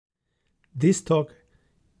This talk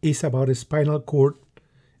is about a spinal cord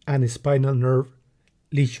and spinal nerve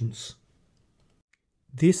lesions.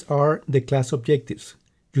 These are the class objectives.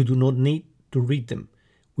 You do not need to read them.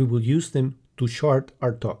 We will use them to chart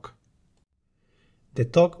our talk. The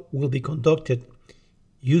talk will be conducted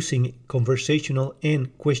using conversational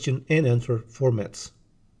and question and answer formats.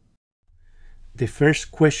 The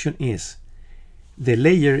first question is, the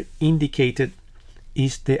layer indicated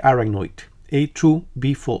is the arachnoid, A true,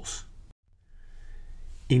 B false.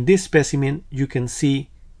 In this specimen, you can see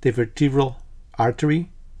the vertebral artery,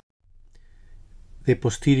 the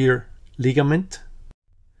posterior ligament,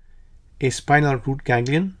 a spinal root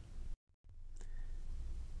ganglion,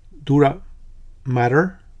 dura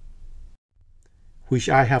mater, which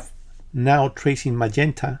I have now traced in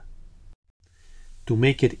magenta to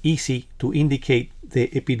make it easy to indicate the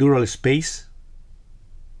epidural space.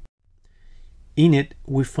 In it,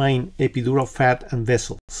 we find epidural fat and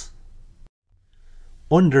vessels.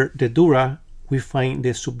 Under the dura, we find the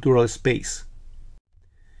subdural space,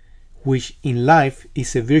 which in life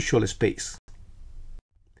is a virtual space.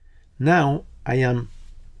 Now I am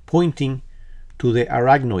pointing to the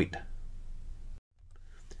arachnoid,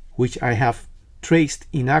 which I have traced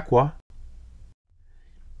in aqua.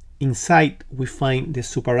 Inside we find the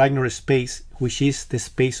subarachnoid space, which is the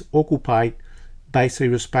space occupied by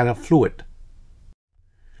cerebrospinal fluid,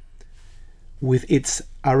 with its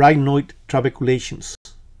arachnoid trabeculations.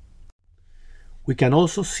 We can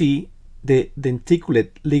also see the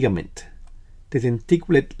denticulate ligament. The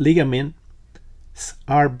denticulate ligaments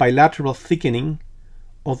are bilateral thickening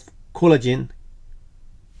of collagen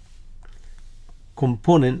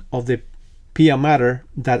component of the pia mater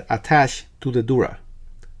that attach to the dura,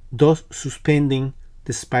 thus suspending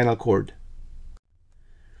the spinal cord.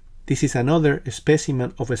 This is another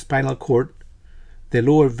specimen of a spinal cord, the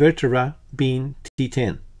lower vertebra being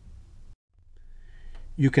T10.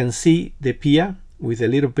 You can see the pia with a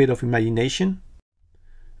little bit of imagination,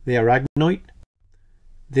 the arachnoid,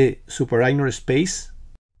 the subarachnoid space,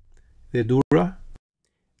 the dura,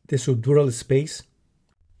 the subdural space,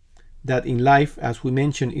 that in life, as we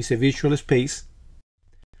mentioned, is a visual space.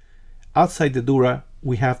 Outside the dura,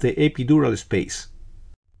 we have the epidural space,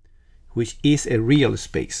 which is a real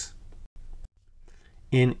space.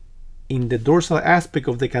 And in the dorsal aspect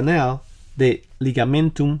of the canal, the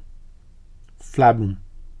ligamentum flavum.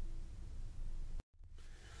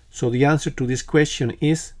 So the answer to this question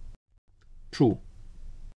is true.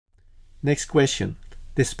 Next question.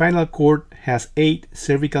 The spinal cord has 8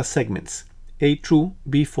 cervical segments. A true,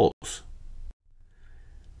 B false.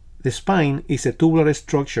 The spine is a tubular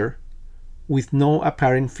structure with no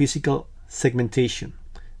apparent physical segmentation,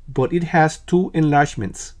 but it has 2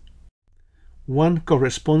 enlargements. One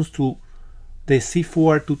corresponds to the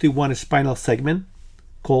C4 to T1 spinal segment,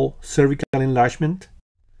 called cervical enlargement,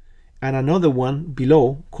 and another one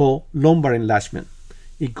below called lumbar enlargement.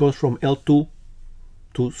 It goes from L2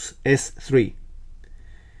 to S3.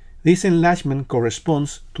 This enlargement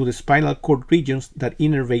corresponds to the spinal cord regions that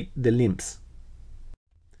innervate the limbs.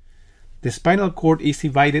 The spinal cord is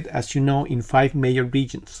divided, as you know, in 5 major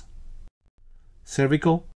regions: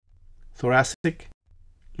 cervical, thoracic,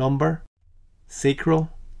 lumbar, sacral,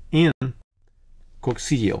 and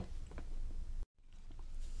coccygeal.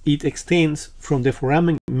 It extends from the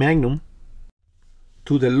foramen magnum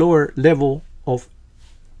to the lower level of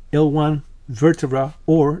L1 vertebra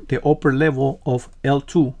or the upper level of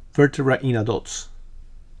L2 vertebra in adults.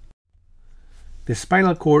 The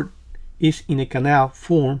spinal cord is in a canal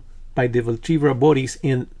formed by the vertebral bodies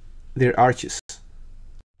and their arches.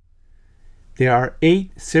 There are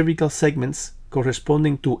 8 cervical segments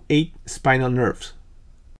corresponding to 8 spinal nerves.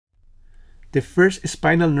 The first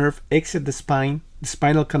spinal nerve exits the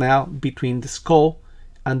spinal canal between the skull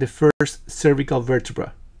and the first cervical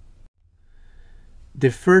vertebra.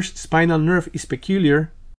 The first spinal nerve is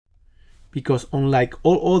peculiar because, unlike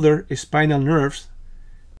all other spinal nerves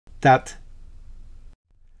that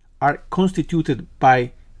are constituted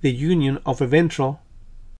by the union of a ventral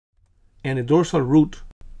and a dorsal root,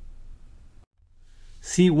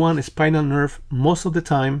 C1 spinal nerve most of the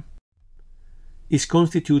time is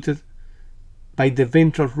constituted by the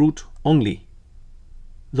ventral root only.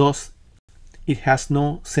 Thus, it has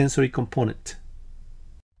no sensory component.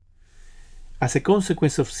 As a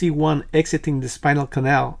consequence of C1 exiting the spinal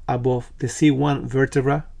canal above the C1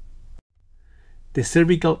 vertebra, the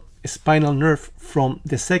cervical spinal nerve from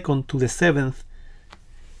the 2nd to the 7th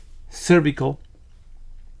cervical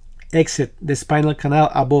exit the spinal canal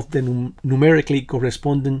above the numerically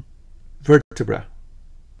corresponding vertebra,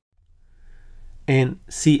 and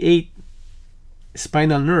C8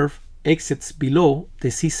 spinal nerve exits below the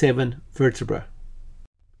C7 vertebra.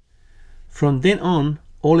 From then on,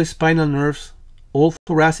 all spinal nerves, all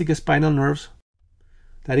thoracic spinal nerves,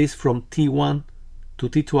 that is from T1 to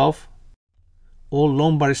T12, all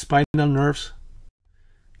lumbar spinal nerves,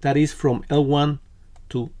 that is from L1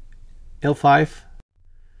 to L5,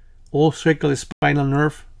 all cervical spinal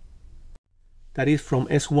nerve, that is from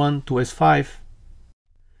S1 to S5,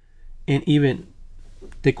 and even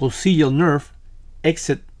the coccygeal nerve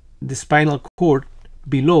exit the spinal cord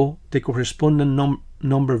below the corresponding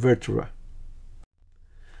number vertebra.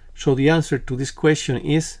 So the answer to this question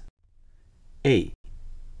is A.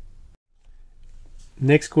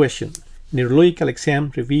 Next question. Neurological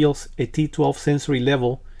exam reveals a T12 sensory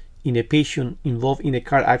level in a patient involved in a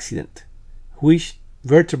car accident. Which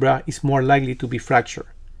vertebra is more likely to be fractured?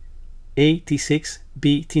 A. T6,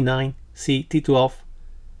 B. T9, C. T12,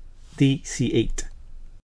 D. C8.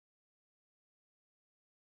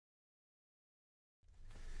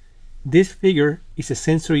 This figure is a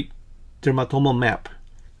sensory dermatomal map.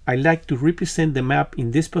 I like to represent the map in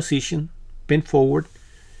this position, bent forward,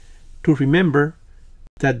 to remember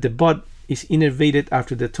that the butt is innervated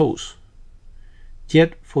after the toes.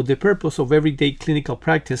 Yet, for the purpose of everyday clinical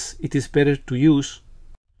practice, it is better to use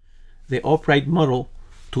the upright model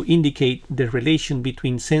to indicate the relation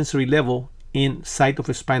between sensory level and site of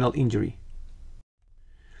a spinal injury.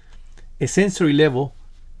 A sensory level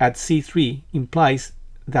at C3 implies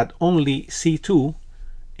that only C2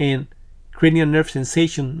 and cranial nerve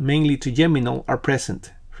sensation, mainly trigeminal, are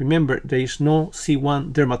present. Remember, there is no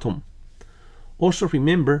C1 dermatome. Also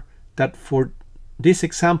remember that for this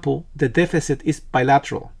example, the deficit is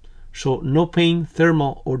bilateral, so no pain,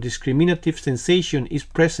 thermal, or discriminative sensation is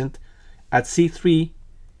present at C3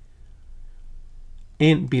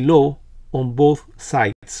 and below on both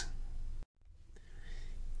sides.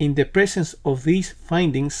 In the presence of these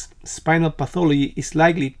findings, spinal pathology is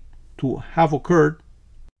likely to have occurred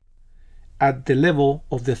at the level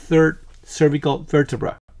of the third cervical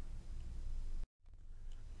vertebra,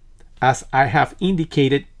 as I have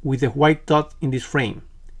indicated with the white dot in this frame.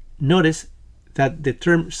 Notice that the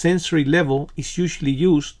term sensory level is usually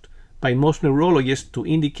used by most neurologists to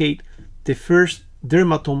indicate the first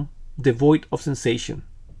dermatome devoid of sensation.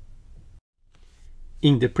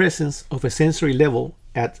 In the presence of a sensory level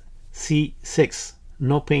at C6,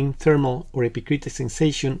 no pain, thermal, or epicritic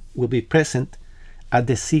sensation will be present at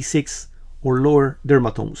the C6 or lower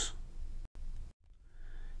dermatomes.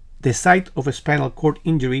 The site of a spinal cord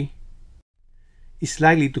injury is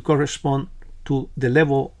likely to correspond to the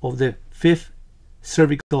level of the fifth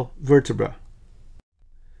cervical vertebra,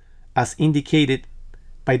 as indicated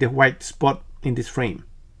by the white spot in this frame.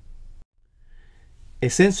 A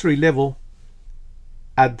sensory level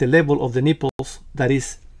at the level of the nipples, that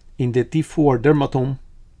is in the T4 dermatome,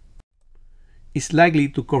 is likely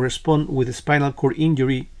to correspond with a spinal cord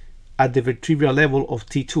injury at the vertebral level of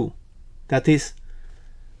T2, that is,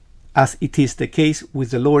 as it is the case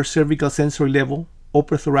with the lower cervical sensory level,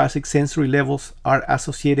 upper thoracic sensory levels are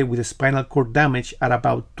associated with spinal cord damage at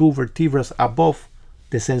about 2 vertebrae above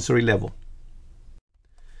the sensory level.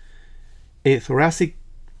 A thoracic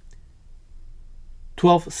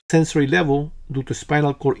 12 sensory level due to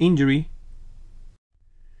spinal cord injury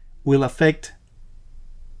will affect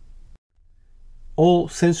all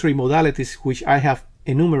sensory modalities which I have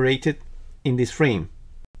enumerated in this frame.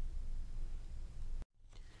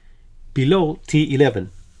 Below T11.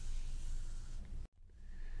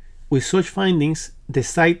 With such findings, the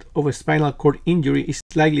site of a spinal cord injury is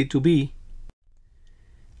likely to be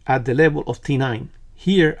at the level of T9.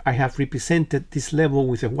 Here I have represented this level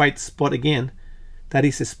with a white spot again. That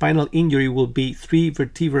is, a spinal injury will be 3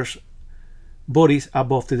 vertebral bodies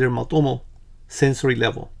above the dermatomal sensory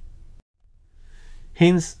level.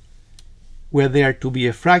 Hence, were there to be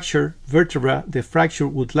a fracture vertebra, the fracture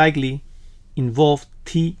would likely involve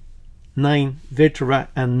T9 vertebra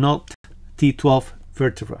and not T12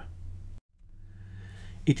 vertebra.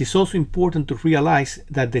 It is also important to realize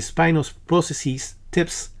that the spinous processes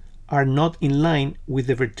tips are not in line with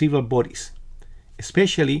the vertebral bodies,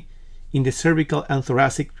 especially in the cervical and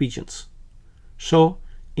thoracic regions. So,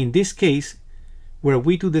 in this case, were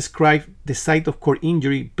we to describe the site of cord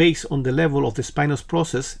injury based on the level of the spinous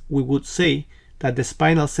process, we would say that the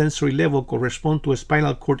spinal sensory level corresponds to a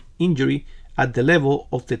spinal cord injury at the level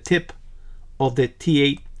of the tip of the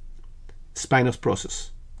T8 spinous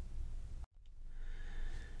process.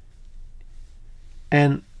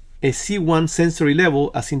 And a C1 sensory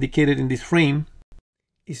level, as indicated in this frame,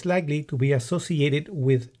 is likely to be associated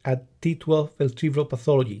with a T12 vertebral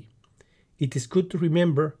pathology. It is good to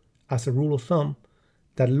remember, as a rule of thumb,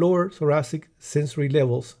 that lower thoracic sensory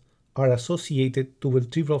levels are associated to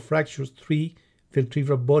vertebral fractures 3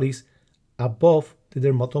 vertebral bodies above the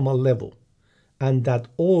dermatomal level, and that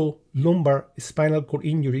all lumbar spinal cord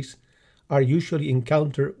injuries are usually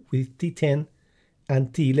encountered with T10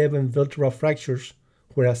 and T11 vertebral fractures,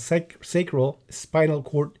 whereas sacral spinal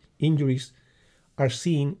cord injuries are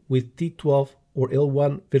seen with T12 or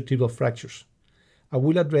L1 vertebral fractures. I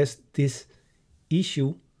will address this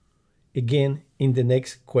issue again in the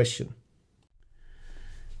next question.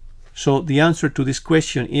 So the answer to this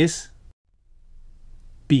question is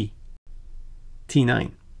B,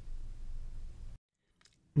 T9.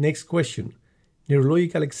 Next question.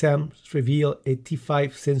 Neurological exams reveal a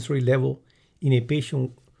T5 sensory level in a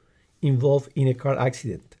patient involved in a car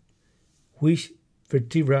accident. Which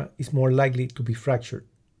vertebra is more likely to be fractured?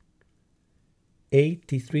 A,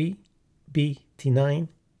 T3, B, T9,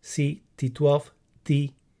 C, T12,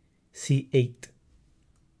 D, C8.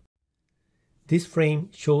 This frame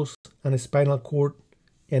shows a spinal cord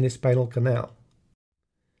and a spinal canal.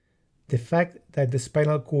 The fact that the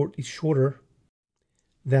spinal cord is shorter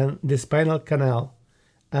than the spinal canal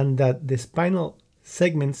and that the spinal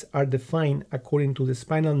segments are defined according to the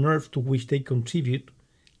spinal nerve to which they contribute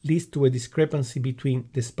leads to a discrepancy between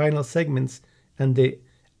the spinal segments and the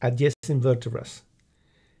adjacent vertebrae.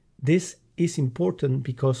 This is important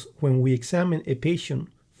because when we examine a patient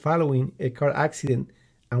following a car accident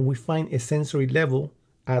and we find a sensory level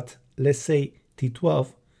at, let's say,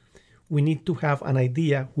 T12, we need to have an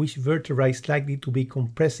idea which vertebra is likely to be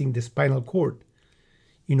compressing the spinal cord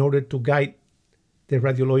in order to guide the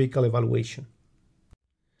radiological evaluation.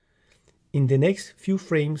 In the next few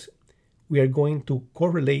frames, we are going to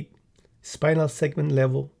correlate spinal segment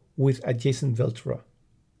level with adjacent vertebra.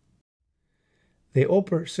 The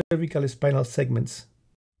upper cervical spinal segments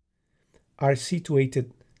are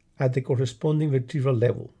situated at the corresponding vertebral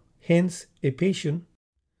level. Hence, a patient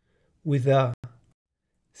with a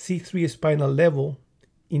C3 spinal level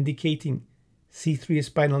indicating C3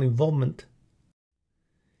 spinal involvement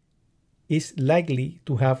is likely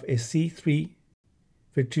to have a C3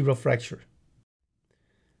 vertebral fracture.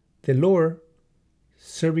 The lower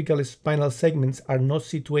cervical spinal segments are not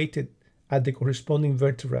situated at the corresponding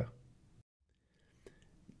vertebra.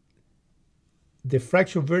 The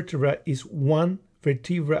fracture vertebra is one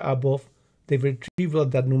vertebra above the vertebra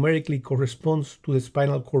that numerically corresponds to the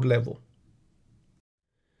spinal cord level.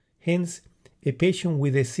 Hence, a patient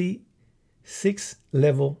with a C6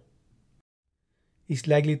 level is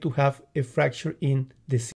likely to have a fracture in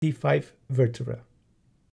the C5 vertebra.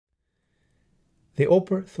 The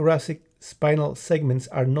upper thoracic spinal segments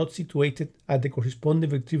are not situated at the corresponding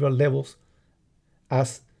vertebral levels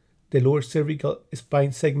as the lower cervical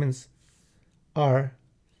spine segments are,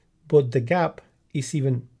 but the gap is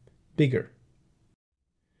even bigger.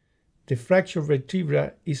 The fracture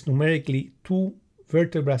vertebra is numerically 2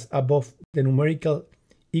 vertebrae above the numerical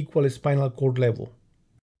equal spinal cord level.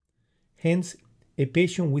 Hence, a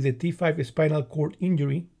patient with a T5 spinal cord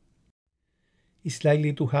injury is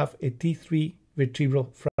likely to have a T3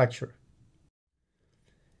 vertebral fracture.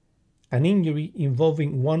 An injury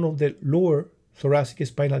involving one of the lower thoracic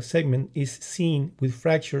spinal segment is seen with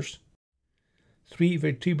fractures 3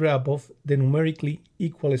 vertebrae above the numerically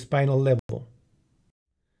equal spinal level.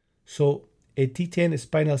 So, a T10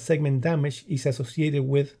 spinal segment damage is associated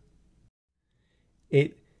with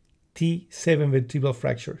a T7 vertebral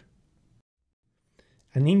fracture.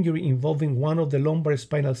 An injury involving one of the lumbar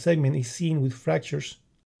spinal segment is seen with fractures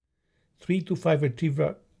 3 to 5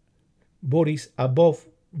 vertebral bodies above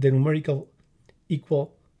the numerical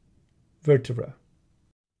equal vertebra.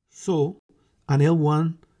 So, an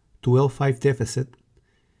L1 to L5 deficit,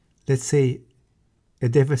 let's say a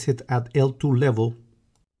deficit at L2 level,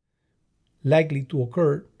 likely to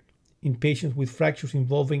occur in patients with fractures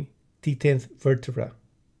involving T10th vertebra.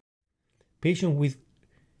 Patients with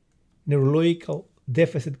neurological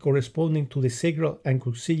deficit corresponding to the sacral and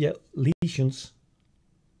cruciate lesions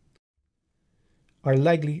are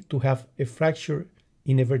likely to have a fracture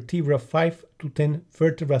in a vertebra 5 to 10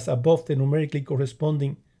 vertebrae above the numerically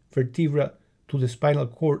corresponding vertebra to the spinal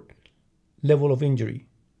cord level of injury.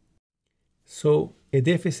 So, a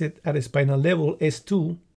deficit at a spinal level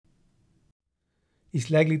S2 is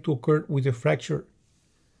likely to occur with a fracture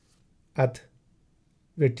at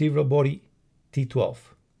vertebral body T12.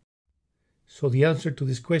 So the answer to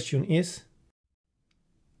this question is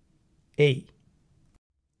A.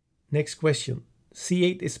 Next question.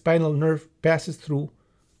 C8 spinal nerve passes through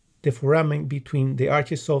the foramen between the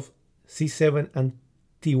arches of C7 and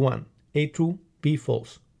T1. A true, B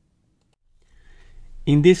false.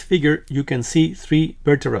 In this figure, you can see 3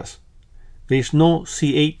 vertebrae. There is no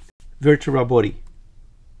C8 vertebral body.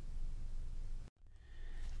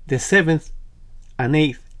 The 7th and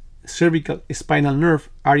 8th cervical spinal nerve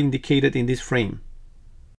are indicated in this frame,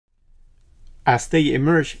 as they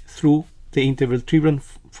emerge through the intervertebral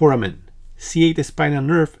foramen. C8 spinal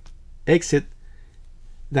nerve exit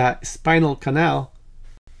the spinal canal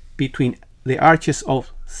between the arches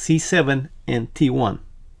of C7 and T1.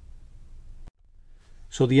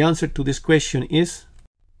 So the answer to this question is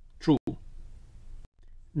true.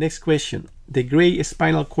 Next question. The gray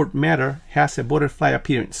spinal cord matter has a butterfly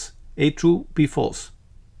appearance. A true, B false.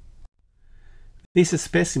 This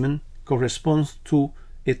specimen corresponds to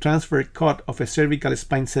a transfer cut of a cervical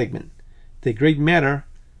spine segment. The gray matter,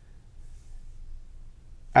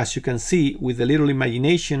 as you can see with a little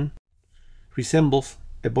imagination, resembles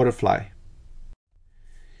a butterfly.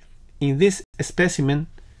 In this specimen,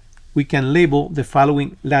 we can label the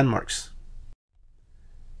following landmarks.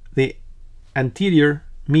 The anterior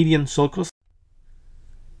median sulcus.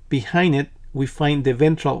 Behind it, we find the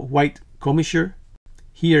ventral white commissure,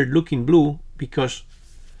 here looking blue because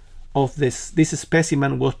of this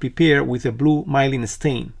specimen was prepared with a blue myelin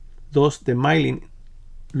stain. Thus, the myelin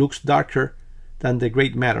looks darker than the gray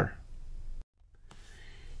matter.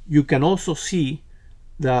 You can also see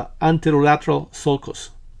the anterolateral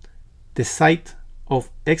sulcus, the site of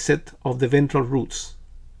exit of the ventral roots.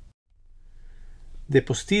 The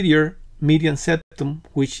posterior median septum,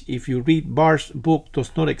 which if you read Barr's book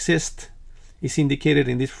does not exist, is indicated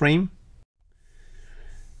in this frame.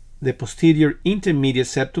 The posterior intermediate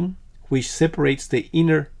septum, which separates the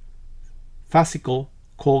inner fascicle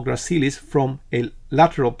called gracilis from a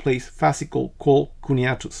lateral place fascicle called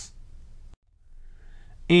cuneatus.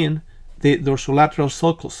 And the dorsolateral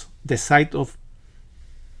sulcus, the site of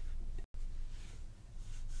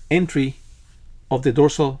entry of the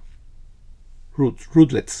dorsal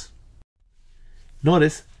rootlets.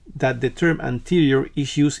 Notice that the term anterior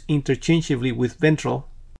is used interchangeably with ventral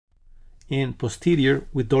and posterior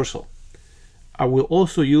with dorsal. I will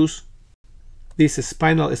also use this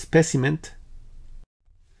spinal specimen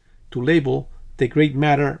to label the gray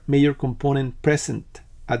matter major component present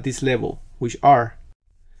at this level, which are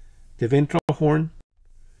the ventral horn,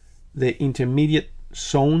 the intermediate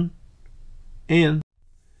zone, and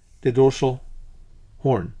the dorsal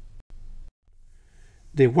horn.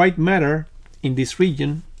 The white matter in this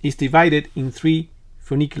region is divided in 3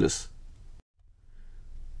 funiculus: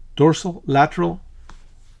 dorsal, lateral,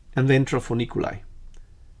 and ventral funiculi.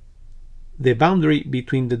 The boundary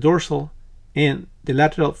between the dorsal and the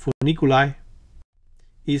lateral funiculi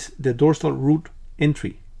is the dorsal root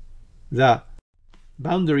entry. The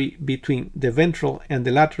boundary between the ventral and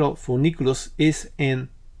the lateral funiculus is an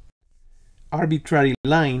arbitrary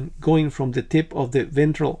line going from the tip of the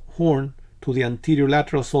ventral horn to the anterior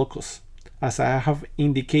lateral sulcus, as I have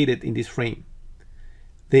indicated in this frame.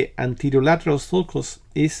 The anterior lateral sulcus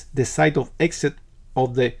is the site of exit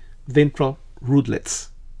of the ventral rootlets.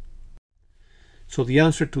 So the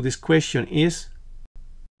answer to this question is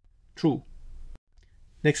true.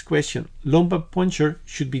 Next question. Lumbar puncture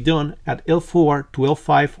should be done at L4 to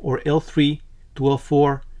L5 or L3 to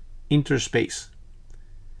L4 interspace.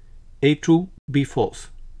 A true, B false.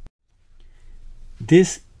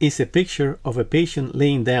 This is a picture of a patient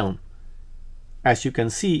laying down. As you can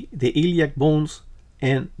see, the iliac bones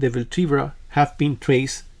and the vertebra have been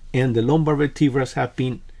traced and the lumbar vertebrae have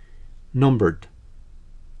been numbered.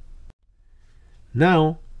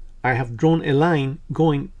 Now I have drawn a line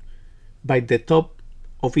going by the top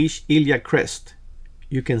of each iliac crest.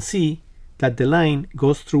 You can see that the line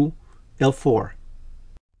goes through L4.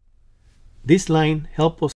 This line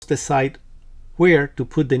helps us decide where to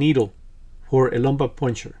put the needle for a lumbar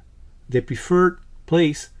puncture. The preferred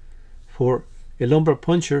place for a lumbar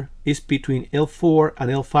puncture is between L4 and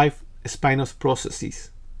L5 spinous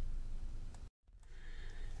processes.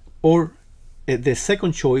 Or the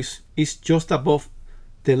second choice is just above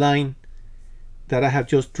the line that I have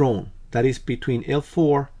just drawn, that is between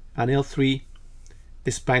L4 and L3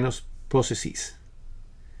 spinous processes.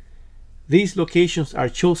 These locations are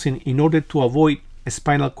chosen in order to avoid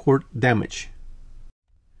spinal cord damage.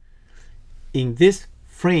 In this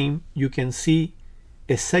frame, you can see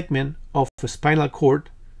a segment of a spinal cord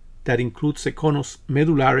that includes the conus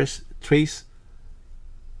medullaris traced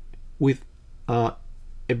with a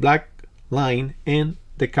black line and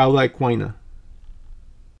the cauda equina.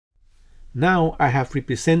 Now I have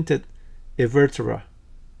represented a vertebra.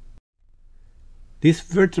 This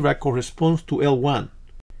vertebra corresponds to L1.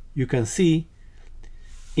 You can see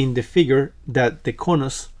in the figure that the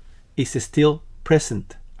conus is still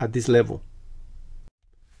present at this level.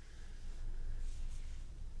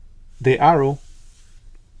 The arrow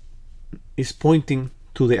is pointing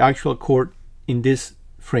to the actual cord in this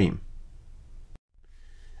frame.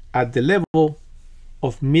 At the level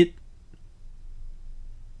of mid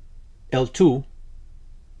L2,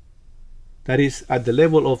 that is at the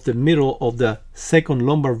level of the middle of the second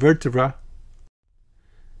lumbar vertebra,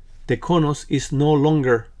 the conus is no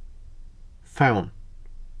longer found,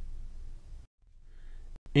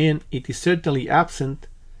 and it is certainly absent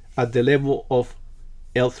at the level of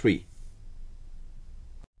L3.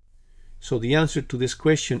 So the answer to this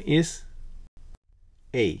question is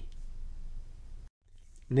A.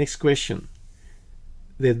 Next question.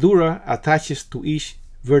 The dura attaches to each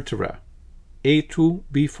vertebra. A true,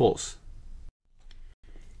 B false.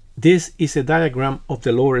 This is a diagram of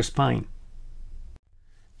the lower spine.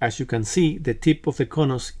 As you can see, the tip of the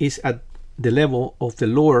conus is at the level of the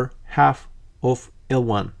lower half of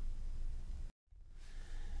L1.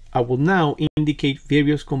 I will now indicate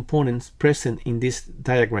various components present in this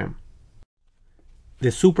diagram. The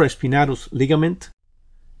supraspinatus ligament,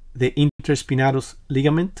 the interspinatus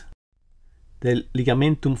ligament, the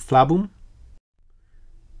ligamentum flavum,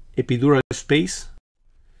 epidural space,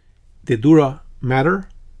 the dura mater,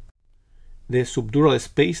 the subdural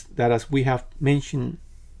space that, as we have mentioned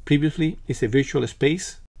previously, is a virtual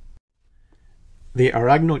space, the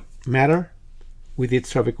arachnoid mater with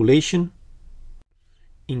its trabeculation.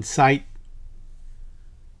 Inside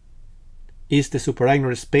is the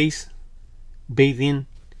supraarachnoid space bathed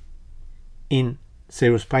in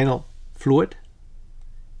cerebrospinal fluid,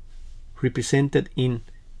 represented in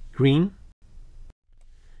green,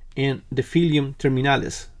 and the filium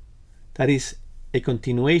terminalis, that is a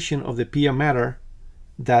continuation of the pia mater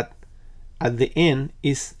that at the end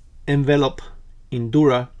is enveloped in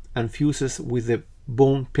dura and fuses with the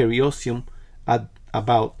bone periosteum at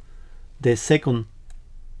about the second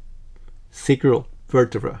sacral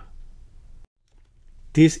vertebra.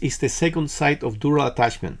 This is the second site of dural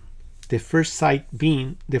attachment, the first site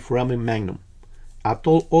being the foramen magnum. At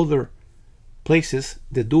all other places,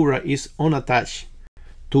 the dura is unattached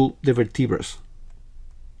to the vertebrae.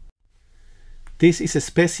 This is a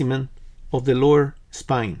specimen of the lower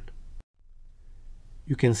spine.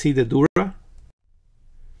 You can see the dura,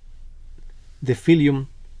 the filium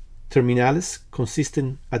terminalis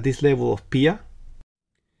consisting at this level of pia,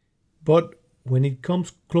 but when it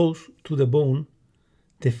comes close to the bone,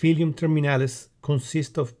 the filium terminalis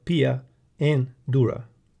consists of pia and dura.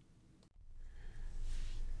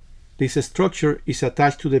 This structure is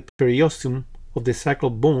attached to the periosteum of the sacral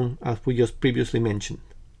bone, as we just previously mentioned.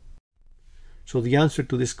 So the answer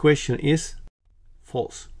to this question is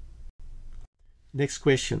false. Next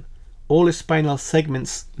question. All spinal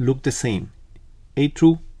segments look the same. A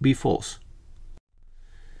true, B false.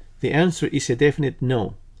 The answer is a definite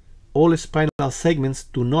no. All spinal segments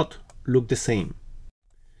do not look the same.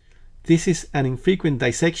 This is an infrequent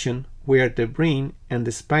dissection where the brain and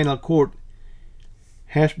the spinal cord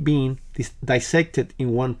have been dissected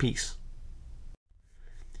in one piece.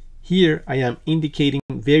 Here I am indicating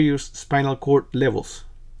various spinal cord levels,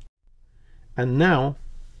 and now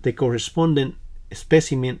the corresponding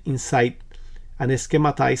specimen inside an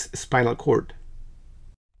schematized spinal cord.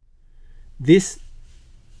 This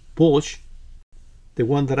bulge, the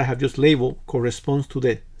one that I have just labeled, corresponds to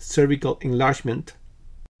the cervical enlargement,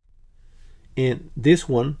 and this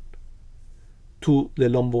one to the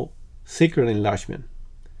lumbosacral enlargement.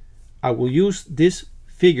 I will use this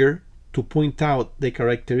figure to point out the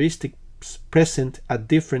characteristics present at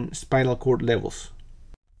different spinal cord levels.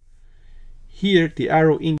 Here the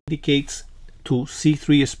arrow indicates to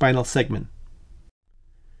C3 spinal segment,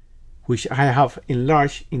 which I have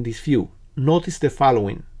enlarged in this view. Notice the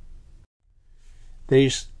following. There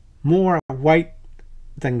is more white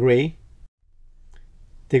than gray.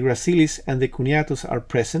 The gracilis and the cuneatus are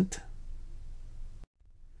present.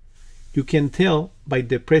 You can tell by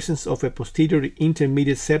the presence of a posterior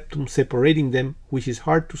intermediate septum separating them, which is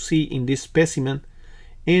hard to see in this specimen,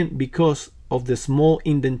 and because of the small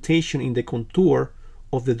indentation in the contour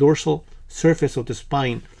of the dorsal surface of the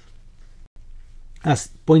spine, as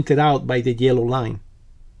pointed out by the yellow line.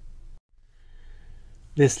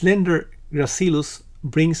 The slender gracilus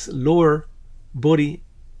brings lower body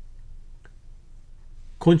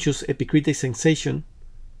conscious epicritic sensation,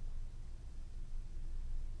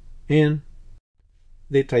 and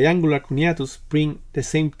the triangular cuneatus bring the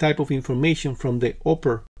same type of information from the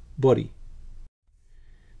upper body.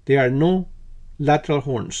 There are no lateral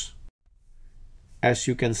horns, as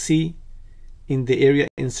you can see in the area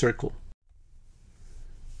encircled.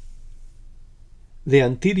 The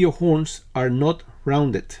anterior horns are not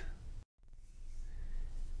rounded.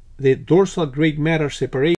 The dorsal great matter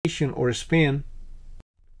separation or span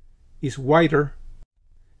is wider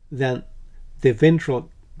than the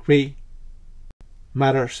ventral gray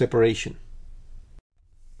matter separation.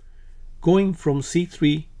 Going from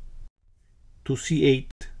C3 to C8,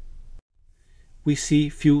 we see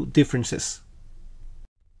few differences.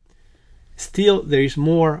 Still, there is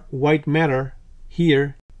more white matter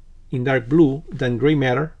here in dark blue than gray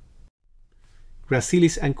matter.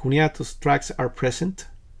 Gracilis and cuneatus tracts are present.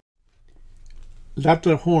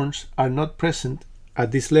 Lateral horns are not present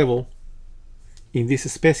at this level in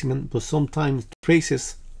this specimen, but sometimes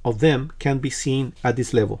traces of them can be seen at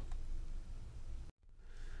this level.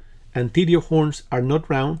 Anterior horns are not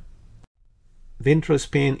round. Ventral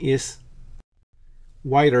span is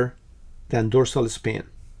wider than dorsal span.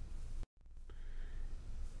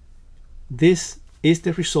 This is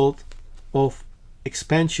the result of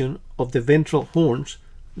expansion of the ventral horns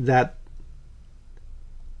that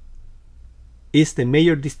is the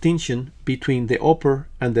major distinction between the upper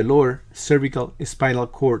and the lower cervical spinal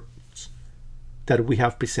cords that we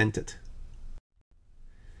have presented.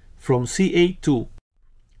 From C8 to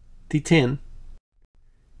T10,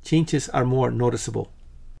 changes are more noticeable.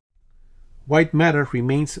 White matter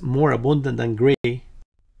remains more abundant than gray.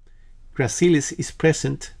 Gracilis is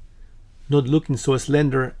present, not looking so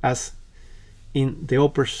slender as in the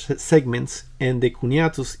upper segments, and the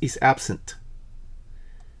cuneatus is absent.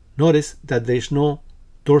 Notice that there is no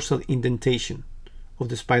dorsal indentation of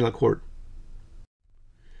the spinal cord.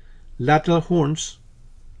 Lateral horns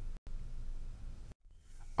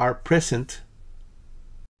are present.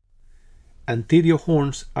 Anterior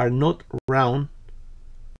horns are not round.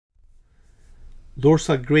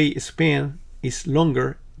 Dorsal gray span is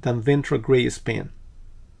longer than ventral gray span.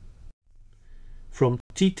 From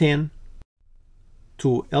T10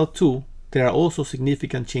 to L2, there are also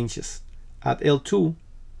significant changes. At L2,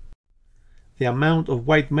 the amount of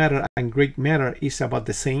white matter and gray matter is about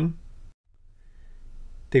the same.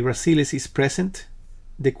 The gracilis is present,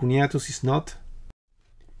 the cuneatus is not.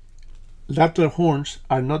 Lateral horns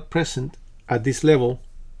are not present at this level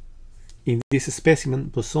in this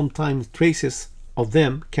specimen, but sometimes traces of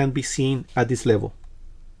them can be seen at this level.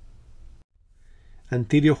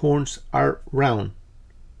 Anterior horns are round.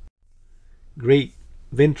 Great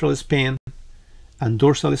ventral span and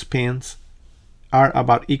dorsal spans are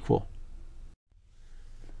about equal.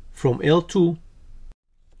 From L2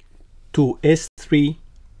 to S3,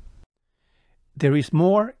 there is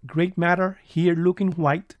more gray matter here looking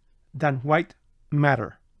white than white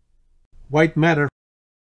matter. White matter,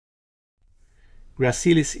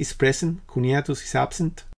 gracilis is present, cuneatus is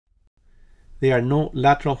absent. There are no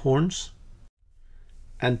lateral horns.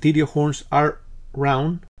 Anterior horns are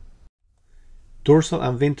round. Dorsal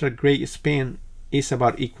and ventral gray span is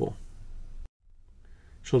about equal.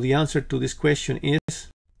 So the answer to this question is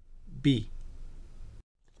B.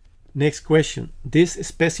 Next question. This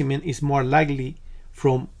specimen is more likely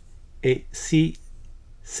from a C6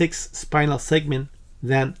 spinal segment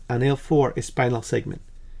than an L4 spinal segment.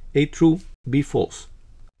 A true, B false.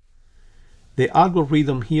 The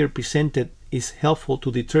algorithm here presented is helpful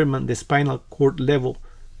to determine the spinal cord level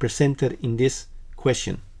presented in this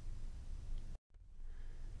question.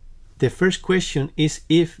 The first question is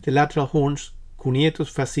if the lateral horns,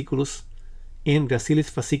 cuneatus fasciculus and gracilis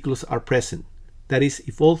fasciculus are present. That is,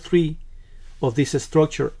 if all three of these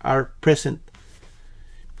structures are present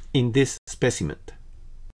in this specimen.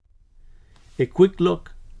 A quick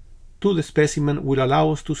look to the specimen will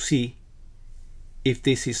allow us to see if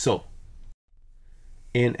this is so.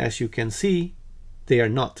 And as you can see, they are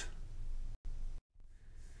not.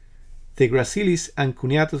 The gracilis and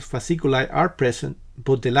cuneatus fasciculi are present,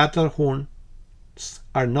 but the lateral horns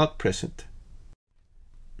are not present.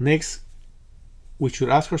 Next, we should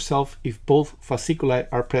ask ourselves if both fasciculi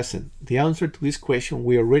are present. The answer to this question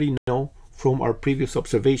we already know from our previous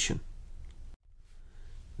observation.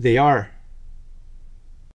 They are.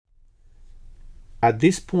 At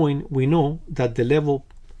this point, we know that the level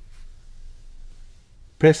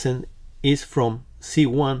present is from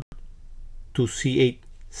C1 to C8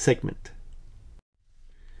 segment.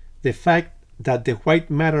 The fact that the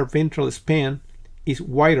white matter ventral span is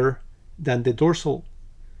wider than the dorsal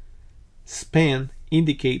span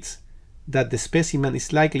indicates that the specimen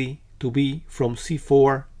is likely to be from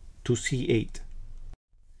C4 to C8.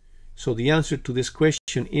 So the answer to this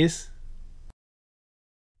question is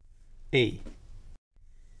A.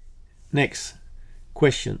 Next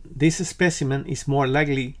question. This specimen is more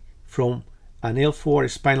likely from an L4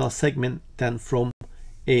 spinal segment than from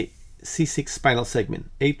a C6 spinal segment.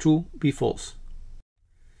 A true, B false.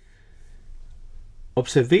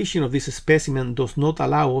 Observation of this specimen does not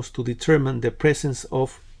allow us to determine the presence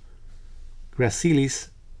of gracilis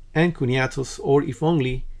and cuneatus, or if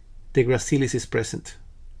only the gracilis is present.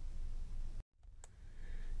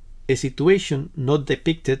 a situation not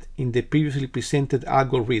depicted in the previously presented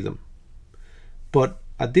algorithm. But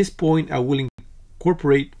at this point, I will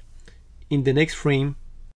incorporate in the next frame,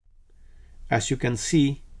 as you can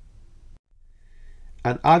see,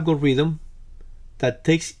 an algorithm that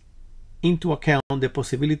takes into account the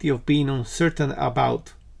possibility of being uncertain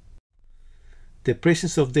about the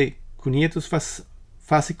presence of the cuneatus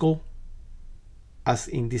fascicle, as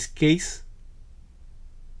in this case.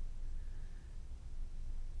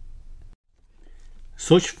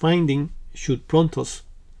 Such finding should prompt us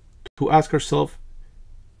to ask ourselves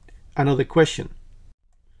another question.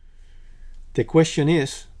 The question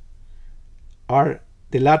is, are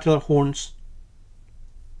the lateral horns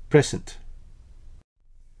present?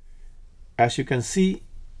 As you can see,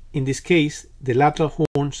 in this case, the lateral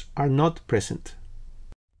horns are not present.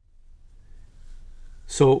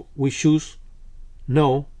 So we choose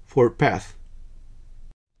no for path.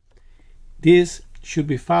 This should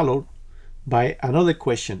be followed by another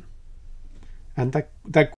question, and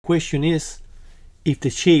that question is if the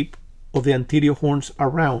shape of the anterior horns are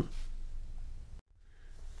round.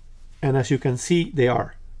 And as you can see, they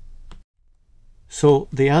are. So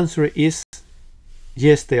the answer is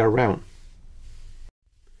yes, they are round.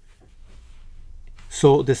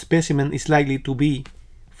 So the specimen is likely to be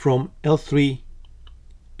from L3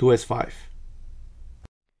 to S5.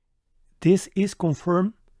 This is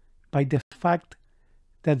confirmed by the fact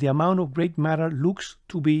that the amount of gray matter looks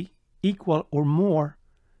to be equal or more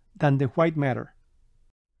than the white matter.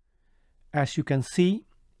 As you can see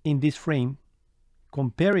in this frame,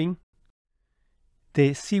 comparing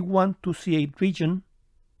the C1 to C8 region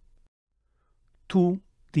to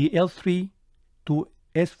the L3 to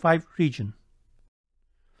S5 region.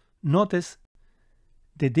 Notice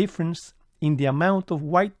the difference in the amount of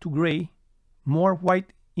white to gray, more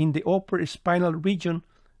white in the upper spinal region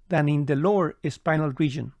than in the lower spinal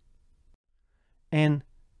region, and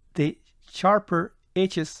the sharper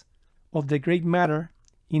edges of the gray matter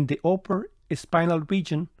in the upper spinal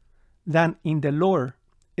region than in the lower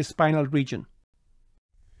spinal region.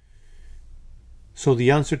 So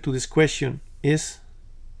the answer to this question is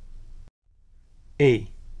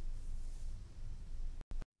A.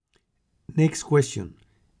 Next question.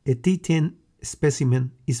 A T10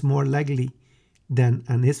 specimen is more likely than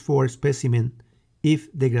an S4 specimen if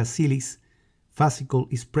the gracilis fascicle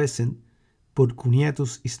is present but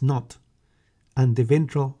cuneatus is not, and the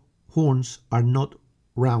ventral horns are not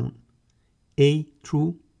round. A.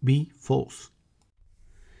 True. B. False.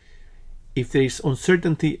 If there is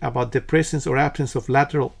uncertainty about the presence or absence of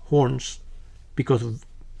lateral horns, because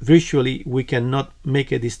visually we cannot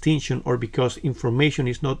make a distinction or because information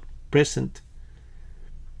is not present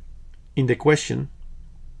in the question,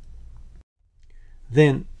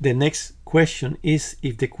 then the next question is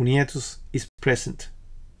if the cuneatus is present.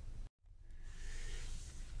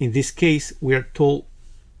 In this case, we are told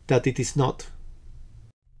that it is not.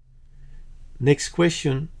 Next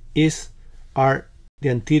question is, are the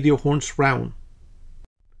anterior horns round?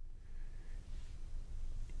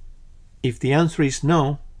 If the answer is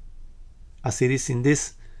no, as it is in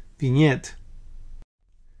this vignette,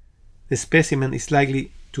 the specimen is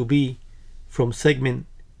likely to be from segment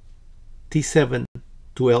T7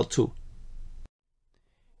 to L2.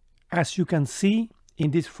 As you can see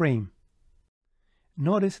in this frame,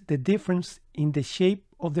 notice the difference in the shape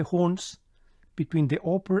of the horns between the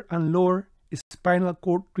upper and lower spinal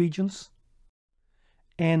cord regions,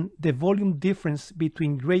 and the volume difference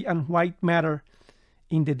between gray and white matter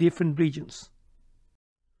in the different regions.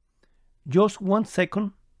 Just 1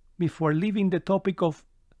 second before leaving the topic of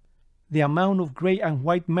the amount of gray and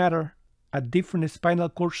white matter at different spinal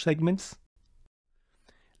cord segments,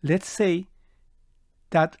 let's say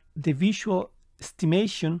that the visual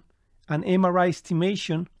estimation and MRI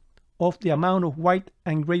estimation of the amount of white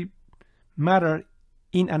and gray matter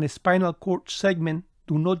in a spinal cord segment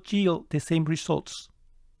do not yield the same results.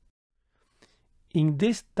 In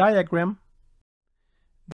this diagram,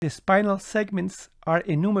 the spinal segments are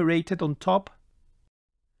enumerated on top.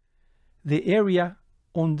 The area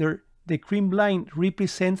under the cream line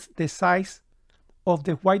represents the size of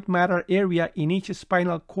the white matter area in each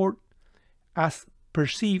spinal cord as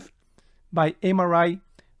perceived by MRI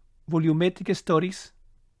volumetric studies.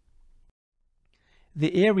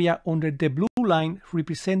 The area under the blue line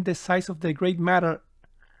represents the size of the gray matter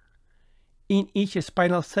in each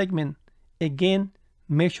spinal segment, again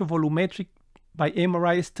measured volumetric by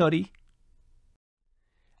MRI study.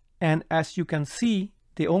 And as you can see,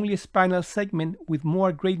 the only spinal segment with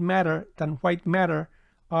more gray matter than white matter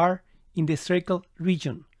are in the circle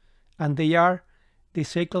region, and they are the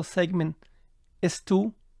circle segment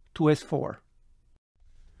S2 to S4.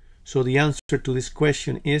 So the answer to this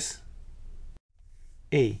question is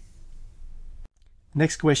A.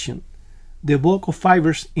 Next question. The bulk of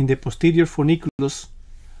fibers in the posterior funiculus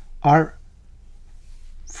are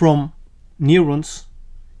from neurons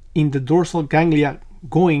in the dorsal ganglia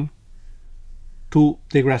going to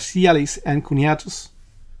the gracilis and cuneatus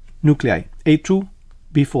nuclei. A true,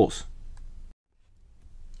 B false.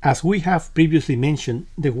 As we have previously mentioned,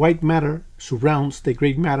 the white matter surrounds the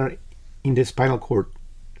gray matter in the spinal cord.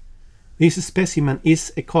 This specimen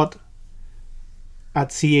is a cut at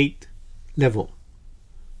C8 level.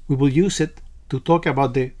 We will use it to talk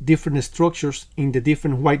about the different structures in the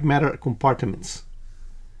different white matter compartments.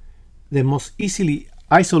 The most easily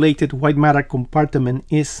isolated white matter compartment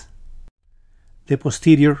is the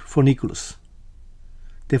posterior funiculus.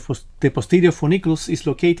 The posterior funiculus is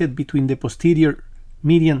located between the posterior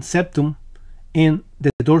median septum and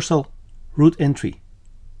the dorsal root entry.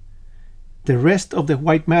 The rest of the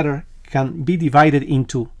white matter can be divided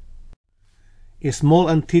into a small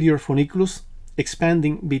anterior funiculus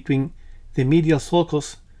expanding between the medial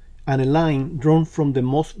sulcus and a line drawn from the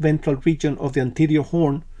most ventral region of the anterior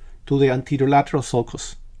horn to the anterolateral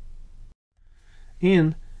sulcus,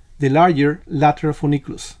 and the larger lateral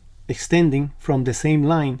funiculus extending from the same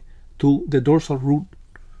line to the dorsal root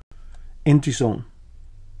entry zone.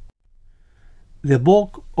 The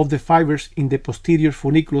bulk of the fibers in the posterior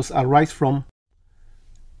funiculus arise from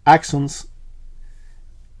axons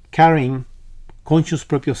carrying conscious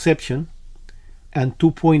proprioception and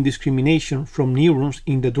two-point discrimination from neurons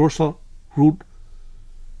in the dorsal root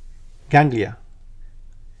ganglia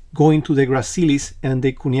going to the gracilis and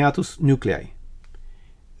the cuneatus nuclei.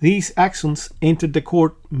 These axons enter the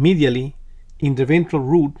cord medially in the ventral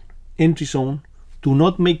root entry zone, do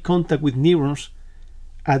not make contact with neurons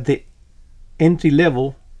at the entry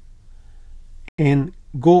level, and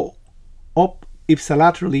go up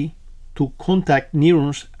ipsilaterally to contact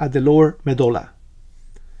neurons at the lower medulla.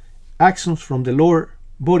 Axons from the lower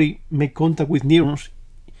body make contact with neurons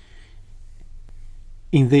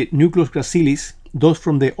in the nucleus gracilis. Those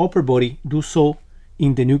from the upper body do so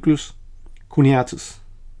in the nucleus cuneatus.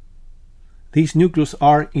 These nucleus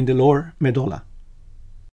are in the lower medulla.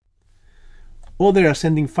 Other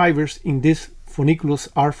ascending fibers in this funiculus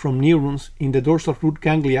are from neurons in the dorsal root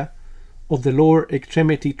ganglia of the lower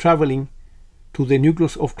extremity traveling to the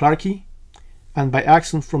nucleus of Clarke, and by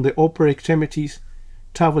axons from the upper extremities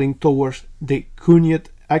traveling towards the cuneate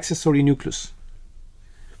accessory nucleus.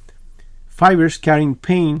 Fibers carrying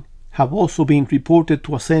pain have also been reported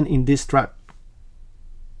to ascend in this tract.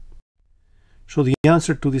 So the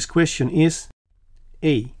answer to this question is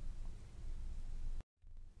A.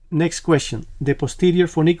 Next question. The posterior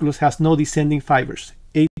funiculus has no descending fibers.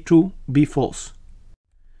 A true, B false.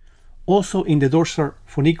 Also in the dorsal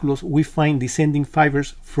funiculus we find descending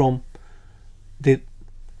fibers from the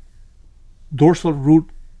dorsal root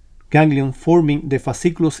ganglion forming the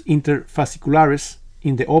fasciculus interfascicularis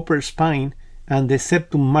in the upper spine and the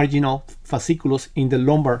septum marginal fasciculus in the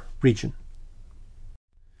lumbar region.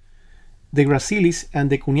 The gracilis and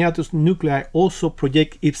the cuneatus nuclei also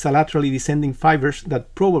project ipsilaterally descending fibers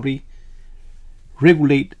that probably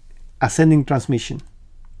regulate ascending transmission.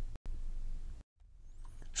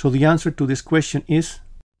 So the answer to this question is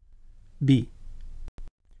B.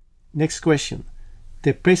 Next question.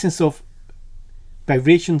 The presence of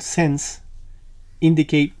vibration sense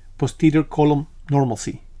indicate posterior column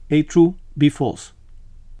normalcy. A true, B false.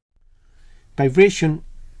 Vibration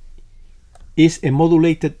is a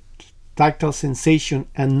modulated tactile sensation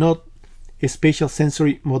and not a spatial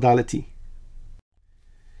sensory modality.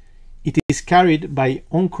 It is carried by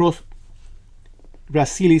uncrossed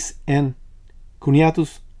gracilis and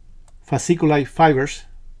cuneatus fasciculi fibers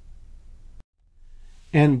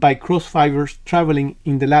and by cross fibers traveling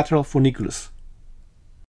in the lateral funiculus.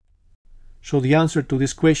 So the answer to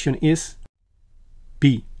this question is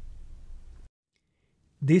B.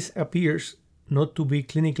 This appears not to be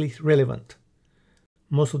clinically relevant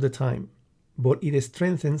most of the time, but it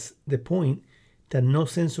strengthens the point that no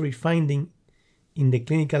sensory finding in the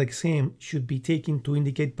clinical exam should be taken to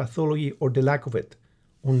indicate pathology or the lack of it,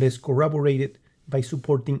 unless corroborated by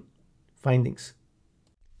supporting findings.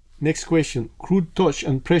 Next question. Crude touch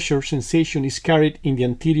and pressure sensation is carried in the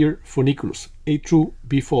anterior funiculus. A true,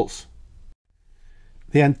 B false.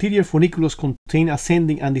 The anterior funiculus contain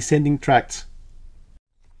ascending and descending tracts.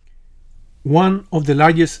 One of the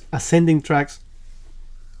largest ascending tracts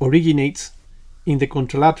originates in the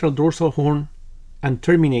contralateral dorsal horn and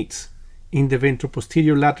terminates in the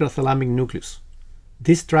ventroposterior lateral thalamic nucleus.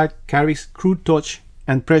 This tract carries crude touch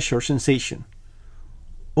and pressure sensation.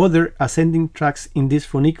 Other ascending tracts in this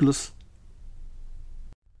funiculus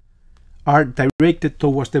are directed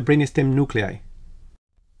towards the brainstem nuclei,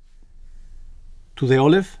 to the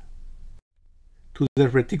olive, to the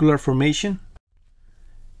reticular formation,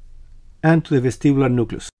 and to the vestibular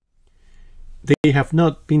nucleus. They have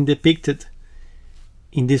not been depicted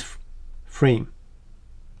in this frame.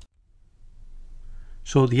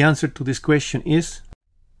 So the answer to this question is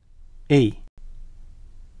A.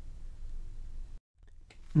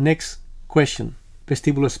 Next question.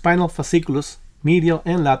 Vestibulospinal fasciculus, medial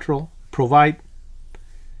and lateral, provide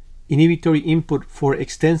inhibitory input for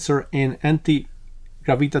extensor and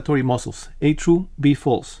anti-gravitatory muscles. A true, B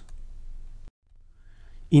false.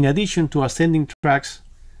 In addition to ascending tracts,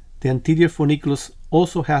 the anterior funiculus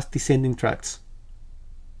also has descending tracts,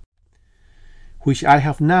 which I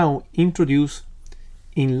have now introduced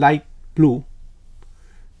in light blue.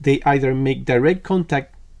 They either make direct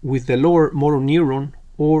contact with the lower motor neuron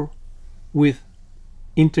or with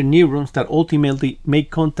interneurons that ultimately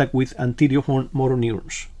make contact with anterior horn motor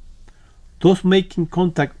neurons. Those making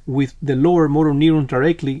contact with the lower motor neuron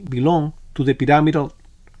directly belong to the pyramidal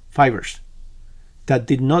fibers that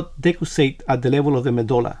did not decussate at the level of the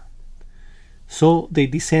medulla. So they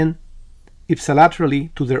descend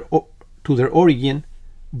ipsilaterally to their origin,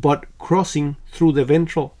 but crossing through the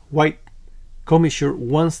ventral white commissure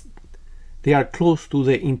once they are close to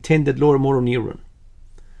the intended lower motor neuron.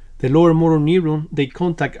 The lower motor neuron they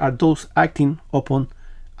contact are those acting upon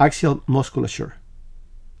axial musculature.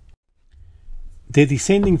 The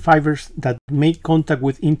descending fibers that make contact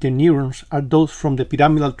with interneurons are those from the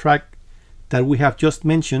pyramidal tract that we have just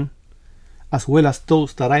mentioned, as well as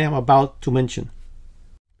those that I am about to mention.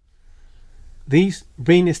 These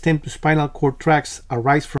brainstem to spinal cord tracts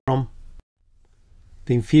arise from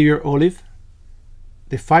the inferior olive.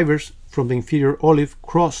 The fibers from the inferior olive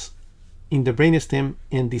cross in the brainstem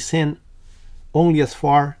and descend only as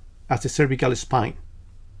far as the cervical spine.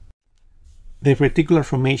 The reticular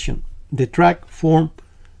formation. The tract formed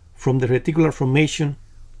from the reticular formation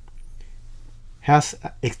has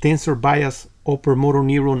extensor bias upper motor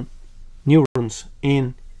neurons,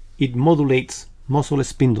 and it modulates muscle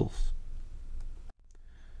spindles.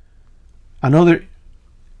 Another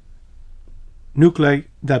nuclei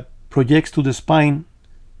that projects to the spine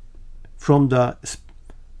from the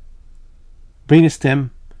brainstem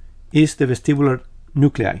is the vestibular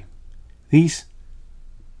nuclei.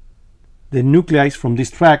 The nuclei from these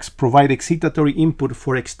tracts provide excitatory input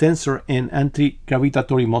for extensor and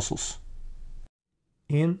anti-gravitatory muscles.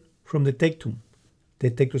 And from the tectum, the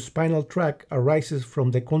tectospinal tract arises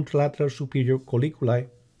from the contralateral superior colliculi,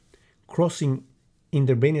 crossing in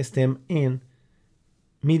the brainstem and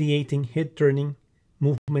mediating head-turning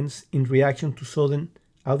movements in reaction to sudden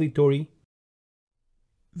auditory,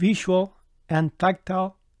 visual, and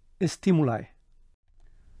tactile stimuli.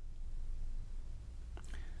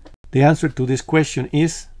 The answer to this question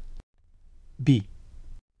is B.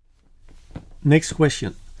 Next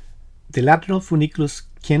question. The lateral funiculus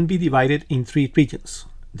can be divided in three regions: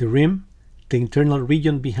 the rim, the internal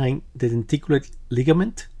region behind the denticulate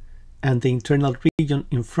ligament, and the internal region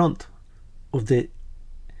in front of the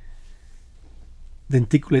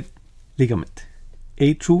denticulate ligament.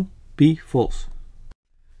 A true, B false.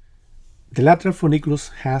 The lateral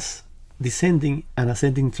funiculus has descending and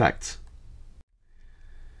ascending tracts.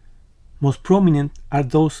 Most prominent are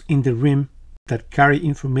those in the rim that carry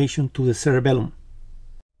information to the cerebellum.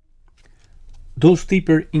 Those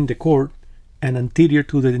deeper in the cord and anterior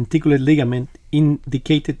to the denticulate ligament,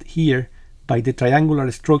 indicated here by the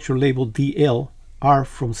triangular structure labeled DL, are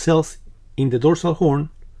from cells in the dorsal horn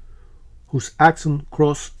whose axon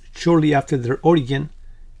cross shortly after their origin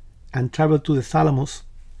and travel to the thalamus,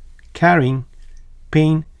 carrying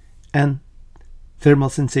pain and thermal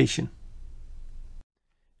sensation,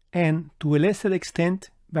 and to a lesser extent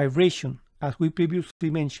vibration, as we previously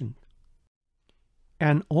mentioned,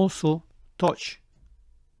 and also touch.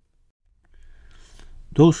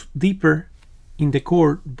 Those deeper in the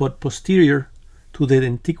cord but posterior to the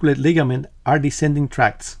denticulate ligament are descending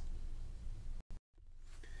tracts.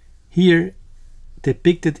 Here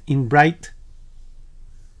depicted in bright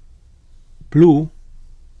blue,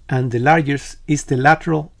 and the largest is the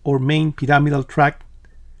lateral or main pyramidal tract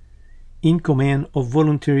in command of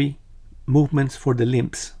voluntary movements for the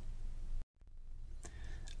limbs.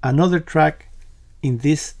 Another tract in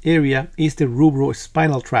this area is the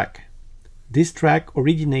rubrospinal tract. This tract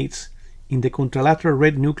originates in the contralateral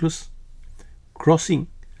red nucleus, crossing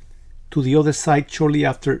to the other side shortly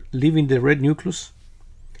after leaving the red nucleus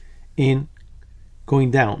and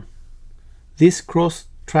going down. This cross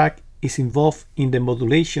tract is involved in the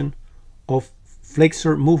modulation of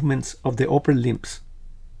flexor movements of the upper limbs.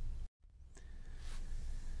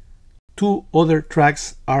 Two other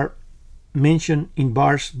tracks are mentioned in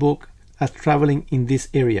Barr's book as traveling in this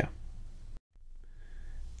area.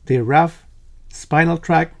 The raphe spinal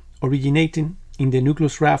tract originating in the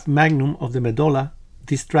nucleus raphe magnum of the medulla.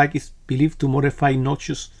 This tract is believed to modify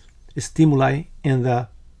noxious stimuli in the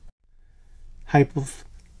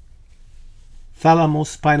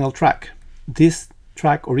hypothalamus-spinal tract. This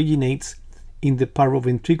tract originates in the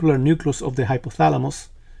paraventricular nucleus of the hypothalamus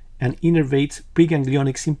and innervates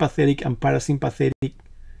preganglionic sympathetic and parasympathetic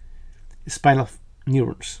spinal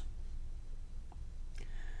neurons.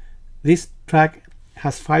 This tract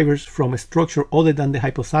has fibers from a structure other than the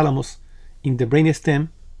hypothalamus in the brainstem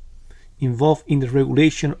involved in the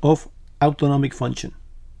regulation of autonomic function.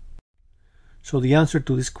 So the answer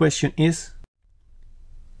to this question is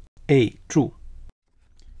A, true.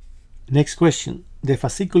 Next question. The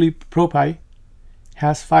fasciculi propri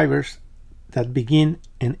has fibers that begin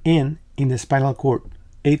and end in the spinal cord.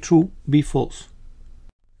 A, true, B, false.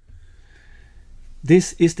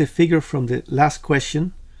 This is the figure from the last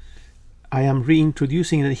question. I am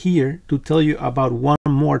reintroducing it here to tell you about one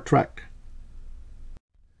more tract.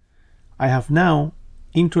 I have now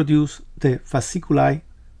introduced the fasciculi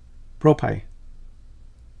propri.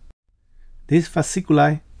 These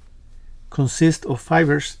fasciculi consist of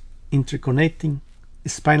fibers interconnecting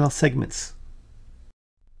spinal segments.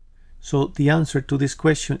 So the answer to this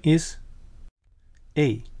question is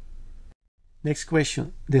A. Next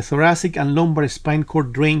question. The thoracic and lumbar spine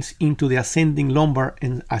cord drains into the ascending lumbar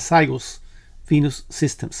and azygos venous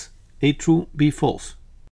systems. A, true, B, false.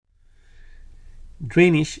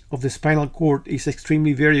 Drainage of the spinal cord is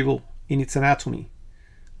extremely variable in its anatomy.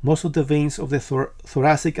 Most of the veins of the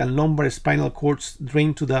thoracic and lumbar spinal cords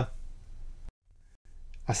drain to the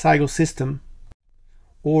azygos system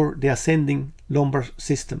or the ascending lumbar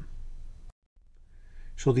system.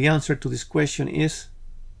 So the answer to this question is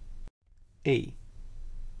A.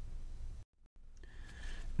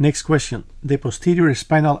 Next question. The posterior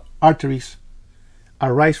spinal arteries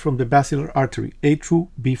arise from the basilar artery. A, true,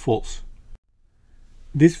 B, false.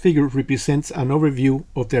 This figure represents an overview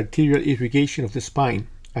of the arterial irrigation of the spine.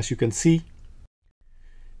 As you can see,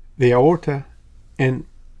 the aorta and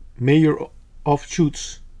major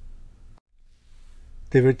offshoots,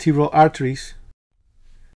 the vertebral arteries,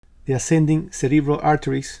 the ascending cerebral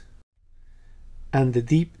arteries, and the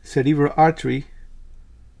deep cerebral artery,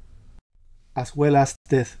 as well as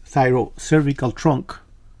the thyrocervical trunk,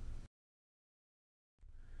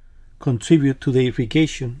 contribute to the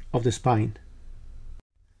irrigation of the spine.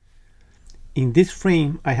 In this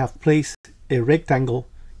frame, I have placed a rectangle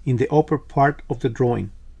in the upper part of the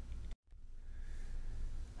drawing,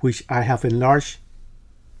 which I have enlarged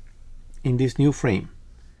in this new frame.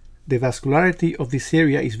 The vascularity of this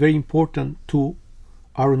area is very important to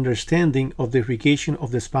our understanding of the irrigation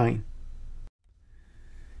of the spine.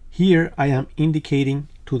 Here I am indicating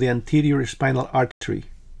to the anterior spinal artery.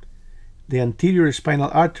 The anterior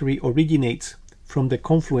spinal artery originates from the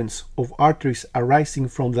confluence of arteries arising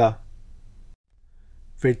from the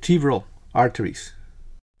vertebral arteries.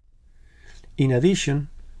 In addition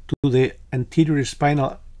to the anterior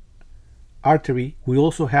spinal artery, we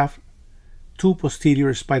also have two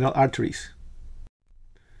posterior spinal arteries.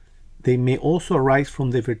 They may also arise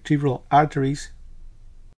from the vertebral arteries,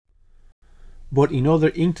 but in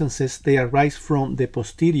other instances they arise from the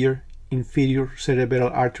posterior inferior cerebral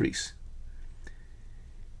arteries.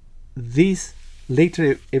 This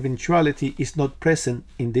later eventuality is not present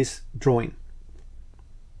in this drawing.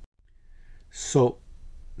 So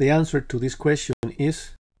the answer to this question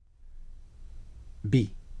is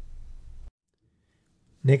B.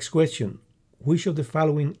 Next question. Which of the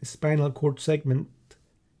following spinal cord segment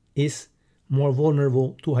is more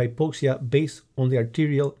vulnerable to hypoxia based on the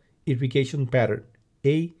arterial irrigation pattern?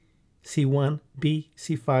 A, C1, B,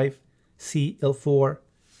 C5, C, L4,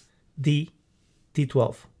 D,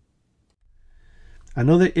 T12.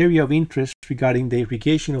 Another area of interest regarding the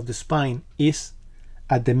irrigation of the spine is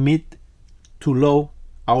at the mid to low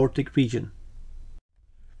aortic region,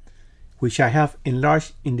 which I have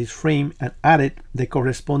enlarged in this frame and added the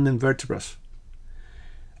corresponding vertebrae.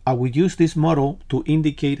 I will use this model to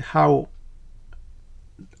indicate how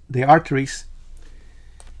the arteries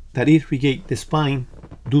that irrigate the spine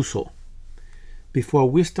do so. Before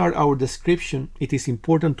we start our description, it is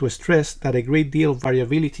important to stress that a great deal of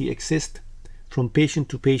variability exists from patient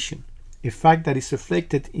to patient, a fact that is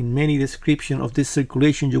reflected in many descriptions of this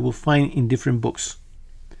circulation you will find in different books.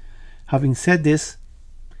 Having said this,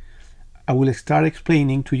 I will start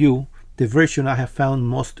explaining to you the version I have found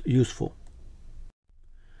most useful.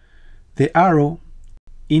 The arrow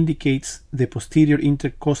indicates the posterior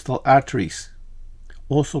intercostal arteries,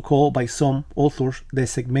 also called by some authors the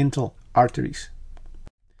segmental arteries.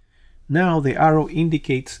 Now the arrow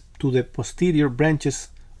indicates to the posterior branches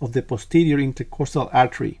of the posterior intercostal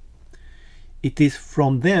artery. It is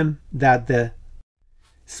from them that the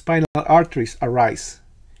spinal arteries arise.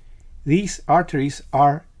 These arteries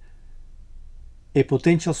are a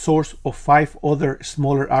potential source of 5 other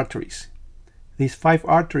smaller arteries. These 5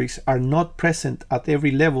 arteries are not present at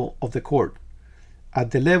every level of the cord.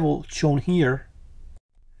 At the level shown here,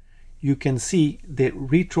 you can see the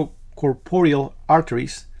retrocorporeal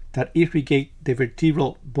arteries that irrigate the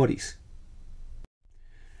vertebral bodies.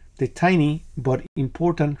 The tiny but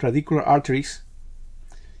important radicular arteries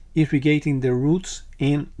irrigating the roots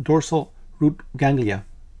and dorsal root ganglia.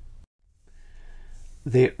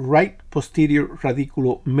 The right posterior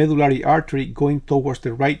radiculomedullary artery going towards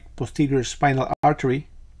the right posterior spinal artery,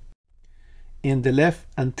 and the left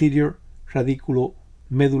anterior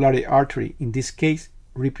radiculomedullary artery, in this case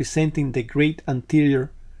representing the great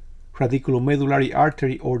anterior radiculomedullary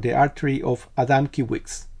artery, or the artery of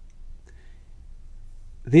Adamkiewicz.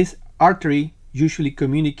 This artery usually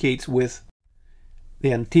communicates with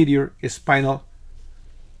the anterior spinal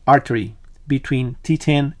artery between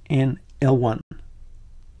T10 and L1.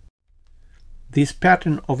 This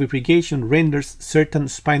pattern of irrigation renders certain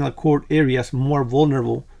spinal cord areas more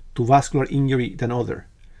vulnerable to vascular injury than others.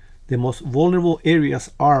 The most vulnerable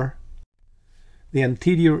areas are the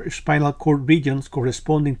anterior spinal cord regions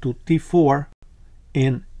corresponding to T4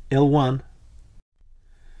 and L1,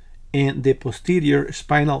 and the posterior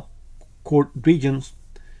spinal cord regions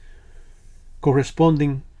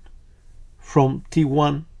corresponding from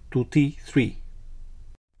T1 to T3.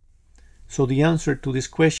 So the answer to this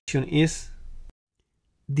question is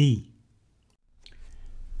D.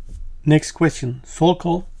 Next question.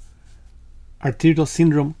 Sulcal arterial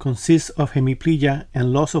syndrome consists of hemiplegia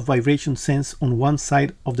and loss of vibration sense on one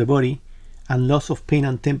side of the body and loss of pain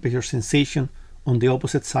and temperature sensation on the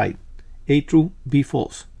opposite side. A true, B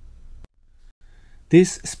false.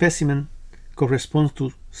 This specimen corresponds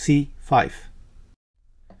to C5.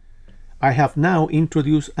 I have now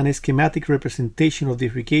introduced an schematic representation of the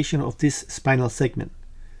irrigation of this spinal segment.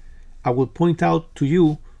 I will point out to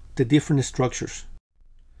you the different structures.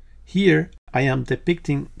 Here I am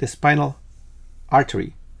depicting the spinal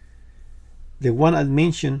artery, the one I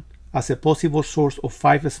mentioned as a possible source of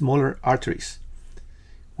 5 smaller arteries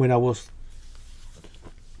when I was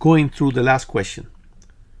going through the last question.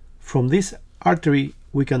 From this artery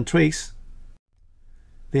we can trace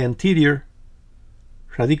the anterior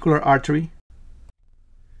radicular artery,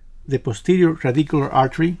 the posterior radicular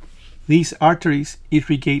artery. These arteries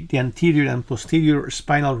irrigate the anterior and posterior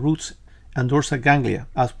spinal roots and dorsal ganglia,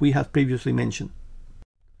 as we have previously mentioned.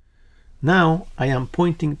 Now I am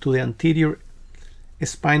pointing to the anterior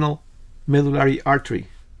spinal medullary artery,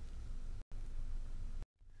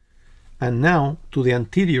 and now to the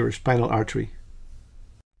anterior spinal artery.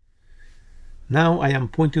 Now I am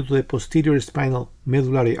pointing to the posterior spinal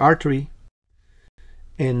medullary artery,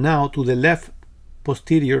 and now to the left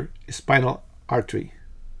posterior spinal artery.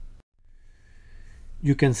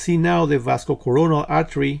 You can see now the vascocoronal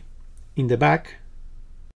artery in the back,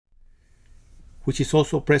 which is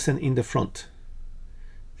also present in the front.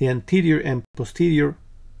 The anterior and posterior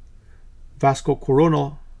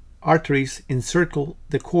vascocoronal arteries encircle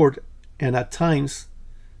the cord, and at times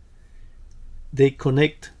they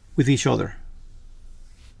connect with each other.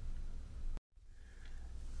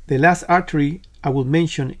 The last artery I will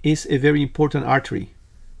mention is a very important artery,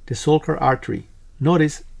 the sulcar artery.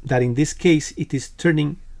 Notice that in this case it is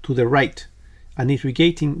turning to the right and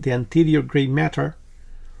irrigating the anterior gray matter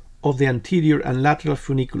of the anterior and lateral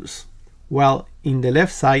funiculus, while in the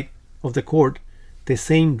left side of the cord the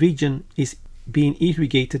same region is being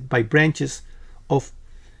irrigated by branches of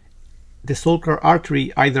the sulcar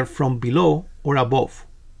artery either from below or above.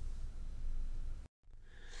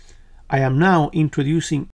 I am now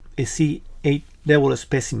introducing a C8 level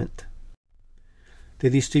specimen. The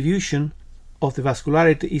distribution of the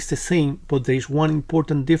vascularity is the same, but there is one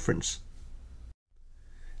important difference.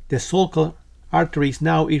 The sulcal artery is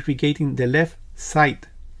now irrigating the left side.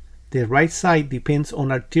 The right side depends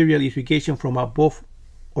on arterial irrigation from above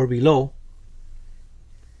or below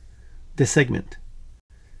the segment.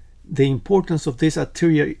 The importance of this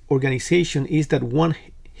arterial organization is that one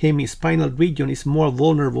hemispinal region is more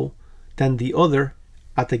vulnerable than the other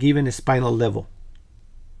at a given spinal level.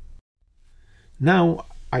 Now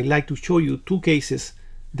I'd like to show you 2 cases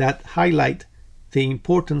that highlight the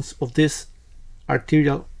importance of this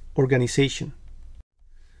arterial organization.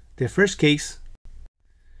 The first case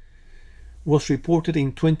was reported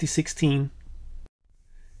in 2016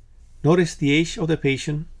 Notice the age of the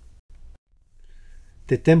patient,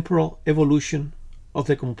 the temporal evolution of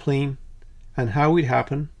the complaint and how it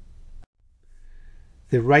happened,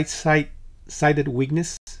 the right-sided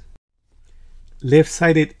weakness,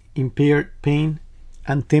 left-sided impaired pain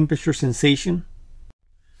and temperature sensation,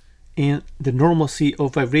 and the normalcy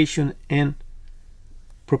of vibration and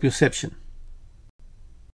proprioception.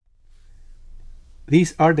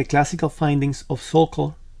 These are the classical findings of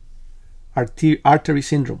sulcal artery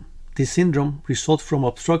syndrome. This syndrome results from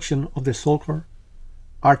obstruction of the sulcal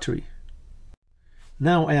artery.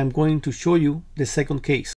 Now I am going to show you the second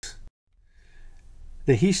case.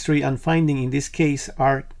 The history and finding in this case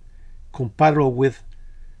are compatible with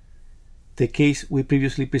the case we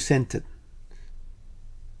previously presented.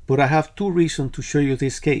 But I have two reasons to show you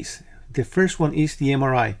this case. The first one is the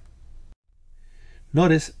MRI.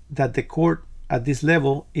 Notice that the cord at this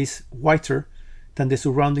level is whiter than the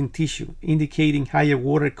surrounding tissue, indicating higher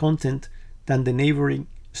water content than the neighboring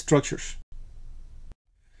structures.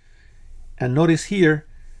 And notice here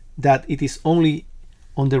that it is only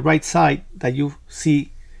on the right side that you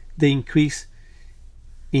see the increase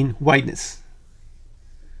in whiteness.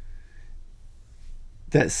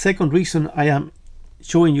 The second reason I am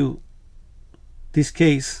showing you this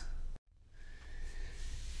case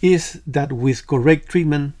is that with correct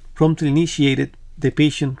treatment promptly initiated, the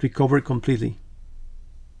patient recovered completely,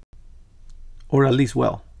 or at least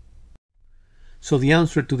well. So the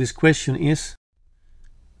answer to this question is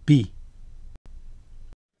B.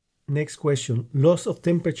 Next question. Loss of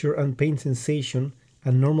temperature and pain sensation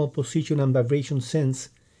and normal position and vibration sense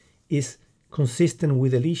is consistent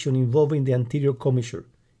with a lesion involving the anterior commissure.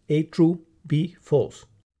 A true, B false.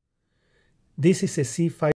 This is a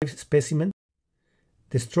C5 specimen.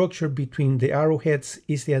 The structure between the arrowheads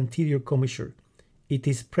is the anterior commissure. It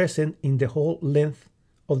is present in the whole length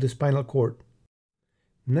of the spinal cord.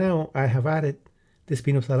 Now I have added the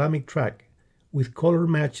spinothalamic tract with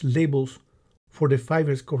color-matched labels for the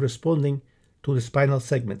fibers corresponding to the spinal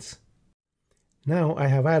segments. Now I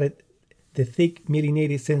have added the thick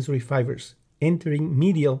myelinated sensory fibers entering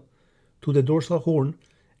medial to the dorsal horn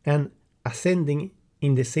and ascending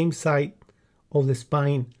in the same side of the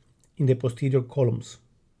spine in the posterior columns.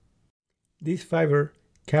 These fibers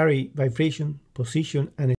carry vibration,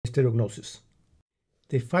 position, and stereognosis.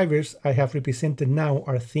 The fibers I have represented now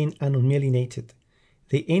are thin and unmyelinated.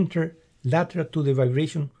 They enter lateral to the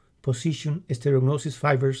vibration, position, stereognosis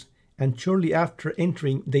fibers, and shortly after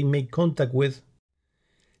entering they make contact with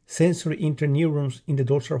sensory interneurons in the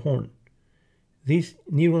dorsal horn. These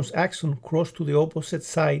neurons' axons cross to the opposite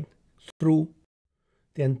side through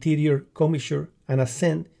the anterior commissure and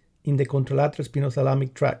ascend in the contralateral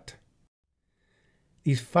spinothalamic tract.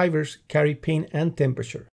 These fibers carry pain and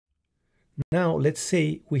temperature. Now let's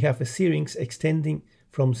say we have a syrinx extending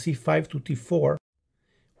from C5 to T4,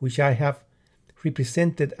 which I have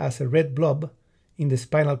represented as a red blob in the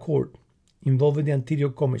spinal cord involving the anterior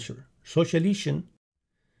commissure. Such a lesion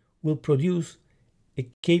will produce a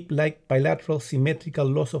cape-like bilateral symmetrical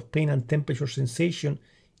loss of pain and temperature sensation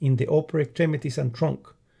in the upper extremities and trunk,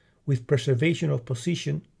 with preservation of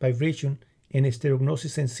position, vibration, and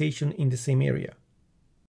stereognosis sensation in the same area.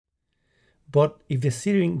 But if the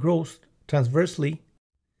syrinx grows transversely,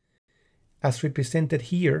 as represented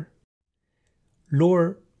here,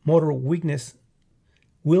 lower motor weakness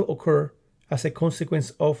will occur as a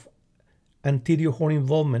consequence of anterior horn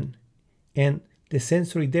involvement, and the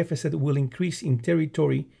sensory deficit will increase in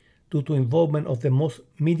territory due to involvement of the most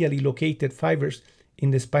medially located fibers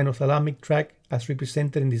in the spinothalamic tract as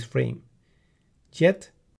represented in this frame. Yet,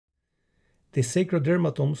 the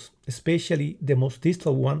sacrodermatomes, especially the most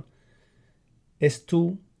distal one,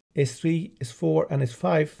 S2, S3, S4, and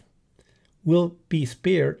S5, will be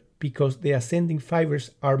spared because the ascending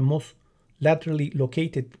fibers are most laterally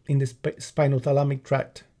located in the spinothalamic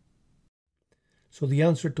tract. So the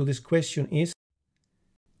answer to this question is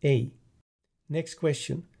A. Next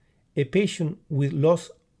question. A patient with loss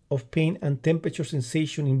of pain and temperature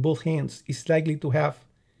sensation in both hands is likely to have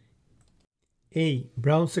A.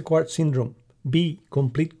 Brown-Séquard syndrome, B.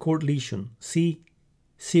 Complete cord lesion, C.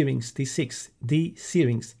 Syrinx T6, D.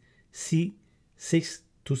 Syrinx C6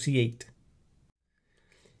 to C8.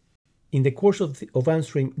 In the course of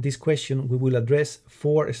answering this question, we will address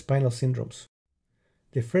 4 spinal syndromes.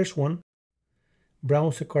 The first one,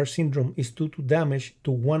 Brown-Séquard syndrome, is due to damage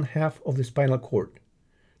to one half of the spinal cord.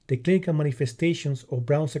 The clinical manifestations of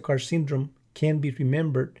Brown-Séquard syndrome can be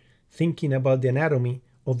remembered thinking about the anatomy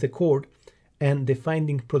of the cord and the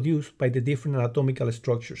findings produced by the different anatomical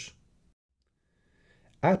structures.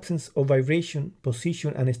 Absence of vibration,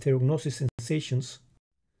 position, and stereognosis sensations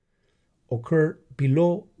occur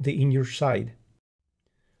below the injured side.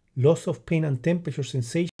 Loss of pain and temperature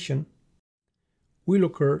sensation will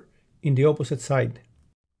occur in the opposite side.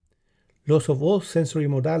 Loss of all sensory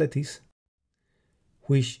modalities,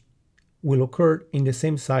 which will occur in the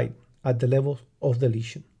same side at the level of the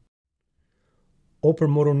lesion. Upper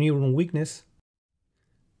motor neuron weakness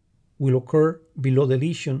will occur below the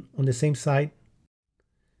lesion on the same side,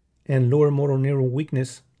 and lower motor neuron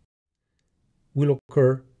weakness will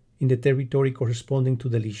occur in the territory corresponding to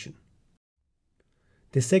the lesion.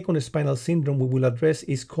 The second spinal syndrome we will address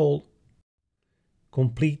is called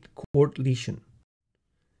complete cord lesion.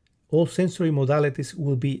 All sensory modalities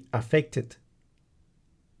will be affected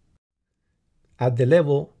at the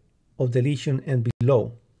level of the lesion and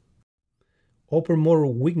below. Upper motor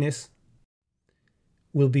weakness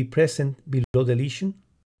will be present below the lesion.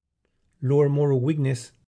 Lower motor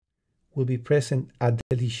weakness will be present at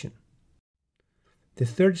the lesion. The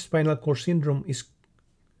third spinal cord syndrome is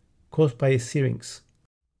caused by a syrinx.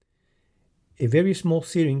 A very small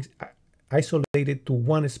syrinx isolated to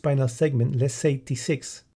one spinal segment, let's say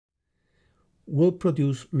T6, will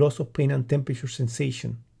produce loss of pain and temperature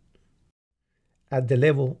sensation at the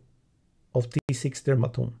level of T6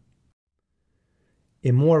 dermatome.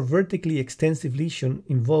 A more vertically extensive lesion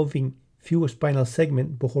involving few spinal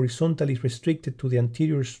segments but horizontally restricted to the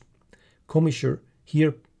anterior commissure,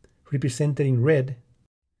 here represented in red,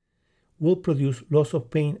 will produce loss of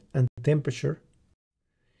pain and temperature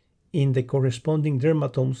in the corresponding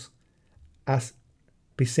dermatomes as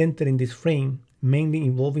presented in this frame, mainly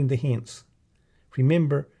involving the hands.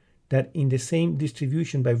 Remember that in the same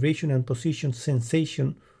distribution, vibration and position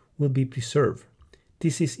sensation will be preserved.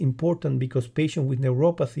 This is important because patients with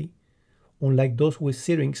neuropathy, unlike those with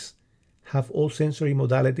syrinx, have all sensory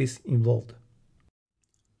modalities involved.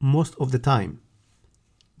 Most of the time.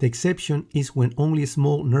 The exception is when only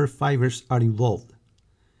small nerve fibers are involved,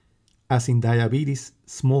 as in diabetes,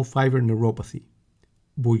 small fiber neuropathy.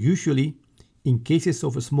 But usually, in cases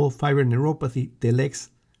of small fiber neuropathy, the legs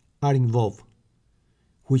are involved,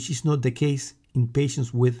 which is not the case in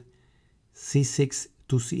patients with C6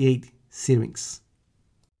 to C8 syrinx.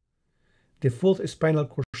 The fourth spinal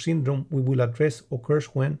cord syndrome we will address occurs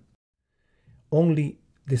when only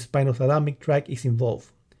the spinothalamic tract is involved.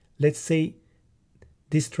 Let's say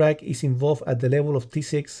this tract is involved at the level of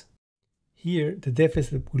T6. Here, the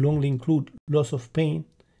deficit will only include loss of pain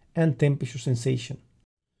and temperature sensation,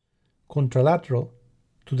 contralateral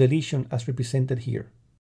to the lesion as represented here.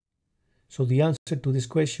 So the answer to this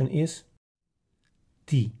question is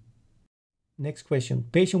D. Next question.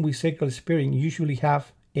 Patients with sacral sparing usually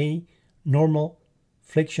have A. Normal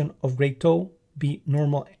flexion of great toe, B.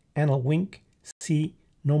 Normal anal wink, C.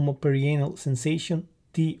 Normal perianal sensation,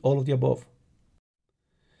 D. All of the above.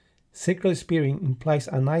 Sacral sparing implies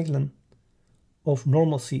an island of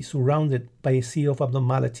normalcy surrounded by a sea of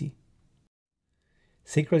abnormality.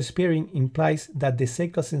 Sacral sparing implies that the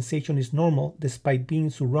sacral sensation is normal despite being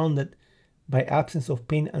surrounded by absence of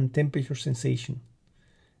pain and temperature sensation.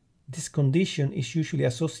 This condition is usually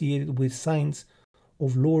associated with signs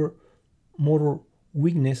of lower motor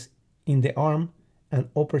weakness in the arm and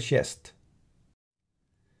upper chest,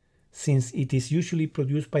 since it is usually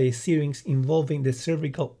produced by a syrinx involving the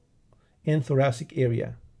cervical and thoracic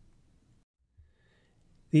area.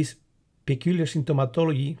 This peculiar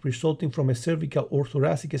symptomatology resulting from a cervical or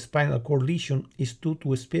thoracic spinal cord lesion is due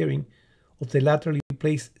to a sparing of the laterally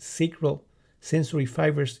placed sacral sensory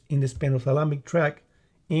fibers in the spinothalamic tract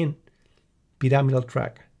and pyramidal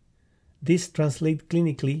tract. This translates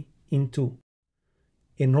clinically into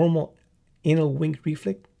a normal anal wink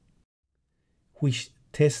reflex, which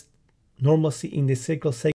tests normalcy in the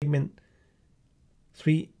sacral segment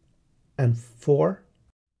 3 and 4,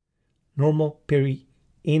 normal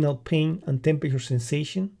perianal pain and temperature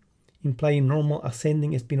sensation, implying normal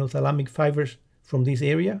ascending spinothalamic fibers from this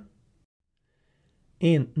area,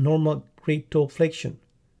 and normal great toe flexion,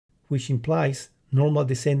 which implies normal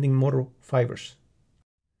descending motor fibers.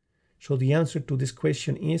 So the answer to this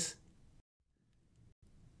question is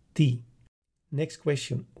D. Next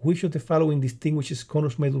question. Which of the following distinguishes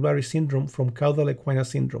conus medullare syndrome from caudal equina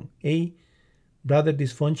syndrome? A. Bladder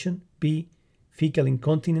dysfunction. B. Fecal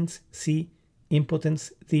incontinence. C.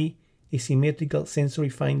 Impotence. D. Asymmetrical sensory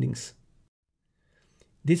findings.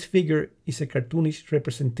 This figure is a cartoonish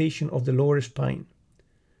representation of the lower spine.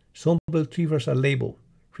 Some belt retrievers are labeled.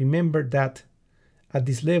 Remember that at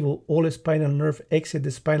this level, all spinal nerves exit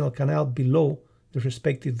the spinal canal below the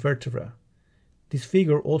respective vertebra. This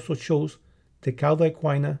figure also shows the cauda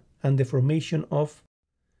equina and the formation of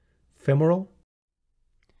femoral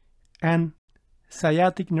and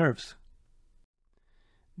sciatic nerves.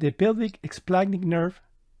 the pelvic splanchnic nerve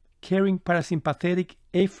carrying parasympathetic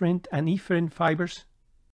afferent and efferent fibers,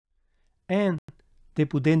 and the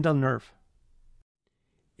pudendal nerve.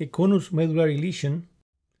 A conus medullary lesion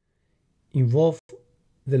involves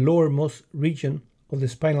the lowermost region of the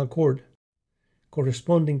spinal cord,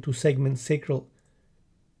 corresponding to segment sacral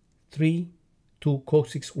 3 to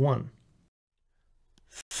coccyx 1.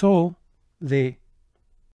 So, the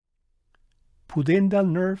pudendal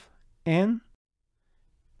nerve and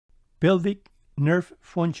pelvic nerve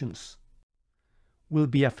functions will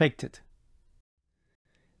be affected.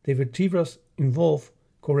 The vertebrae involved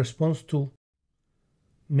corresponds to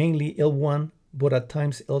mainly L1, but at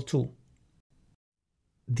times L2.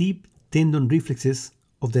 Deep tendon reflexes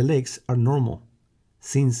of the legs are normal,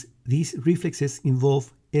 since these reflexes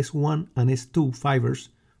involve S1 and S2 fibers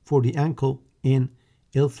for the ankle and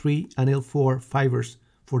L3 and L4 fibers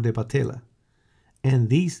for the patella, and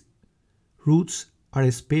these roots are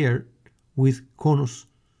spared with conus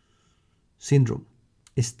syndrome.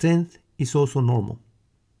 Strength is also normal.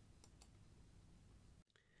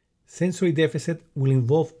 Sensory deficit will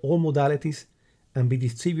involve all modalities and be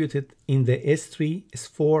distributed in the S3,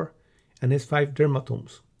 S4, and S5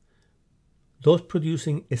 dermatomes, thus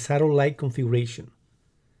producing a saddle-like configuration,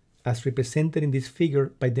 as represented in this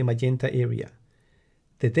figure by the magenta area.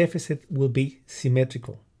 The deficit will be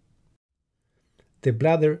symmetrical. The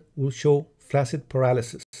bladder will show flaccid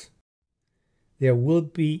paralysis. There will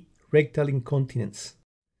be rectal incontinence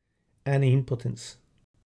and impotence.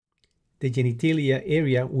 The genitalia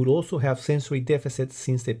area will also have sensory deficit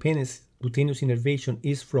since the penis cutaneous innervation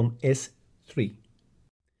is from S3.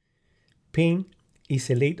 Pain is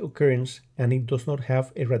a late occurrence and it does not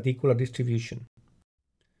have a radicular distribution.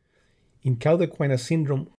 In cauda-equina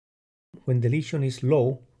syndrome, when the lesion is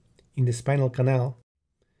low in the spinal canal,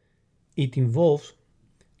 it involves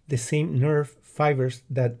the same nerve fibers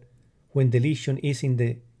that when the lesion is in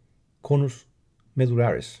the conus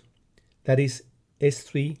medullaris, that is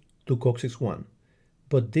S3 to coccyx 1,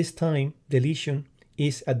 but this time the lesion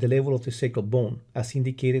is at the level of the sacral bone, as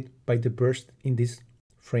indicated by the burst in this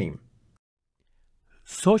frame.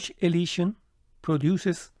 Such a lesion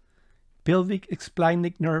produces pelvic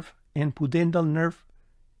splanchnic nerve and pudendal nerve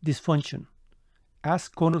dysfunction, as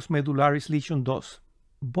conus medullaris lesion does,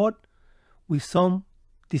 but with some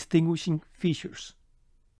distinguishing features.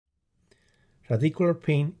 Radicular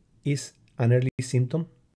pain is an early symptom.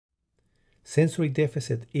 Sensory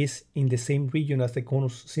deficit is in the same region as the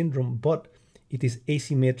conus syndrome, but it is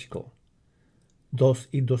asymmetrical. Thus,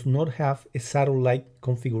 it does not have a saddle-like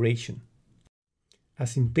configuration.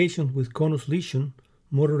 As in patients with conus lesion,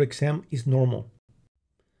 motor exam is normal.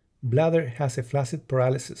 Bladder has a flaccid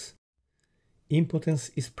paralysis. Impotence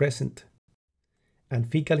is present, and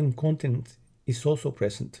fecal incontinence is also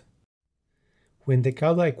present. When the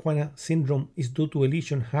cauda-equina syndrome is due to a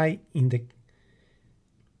lesion high in the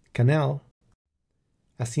canal,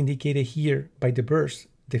 as indicated here by the burst,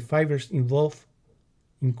 the fibers involved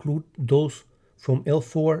include those from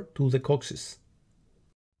L4 to the coccyx.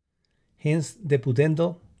 Hence, the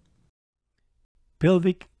pudendal,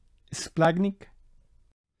 pelvic splanchnic,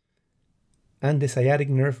 and the sciatic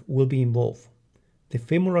nerve will be involved. The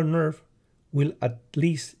femoral nerve will at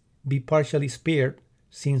least be partially spared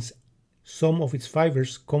since some of its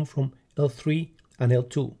fibers come from L3 and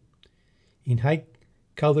L2. In high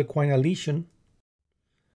cauda-equina lesion,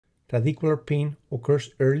 radicular pain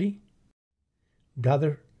occurs early,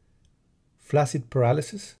 bladder flaccid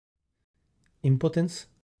paralysis, impotence,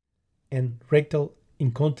 and rectal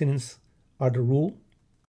incontinence are the rule.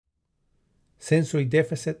 Sensory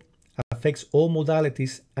deficit affects all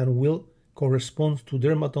modalities and will correspond to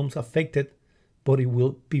dermatomes affected, but it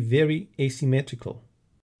will be very asymmetrical.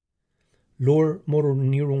 Lower motor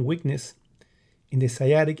neuron weakness in the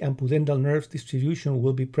sciatic and pudendal nerves distribution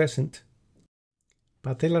will be present.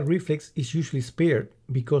 Patellar reflex is usually spared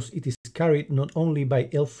because it is carried not only by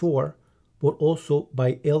L4 but also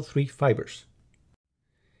by L3 fibers.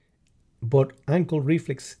 But ankle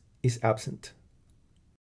reflex is absent.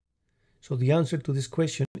 So the answer to this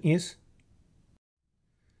question is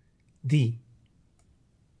D.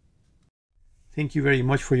 Thank you very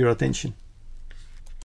much for your attention.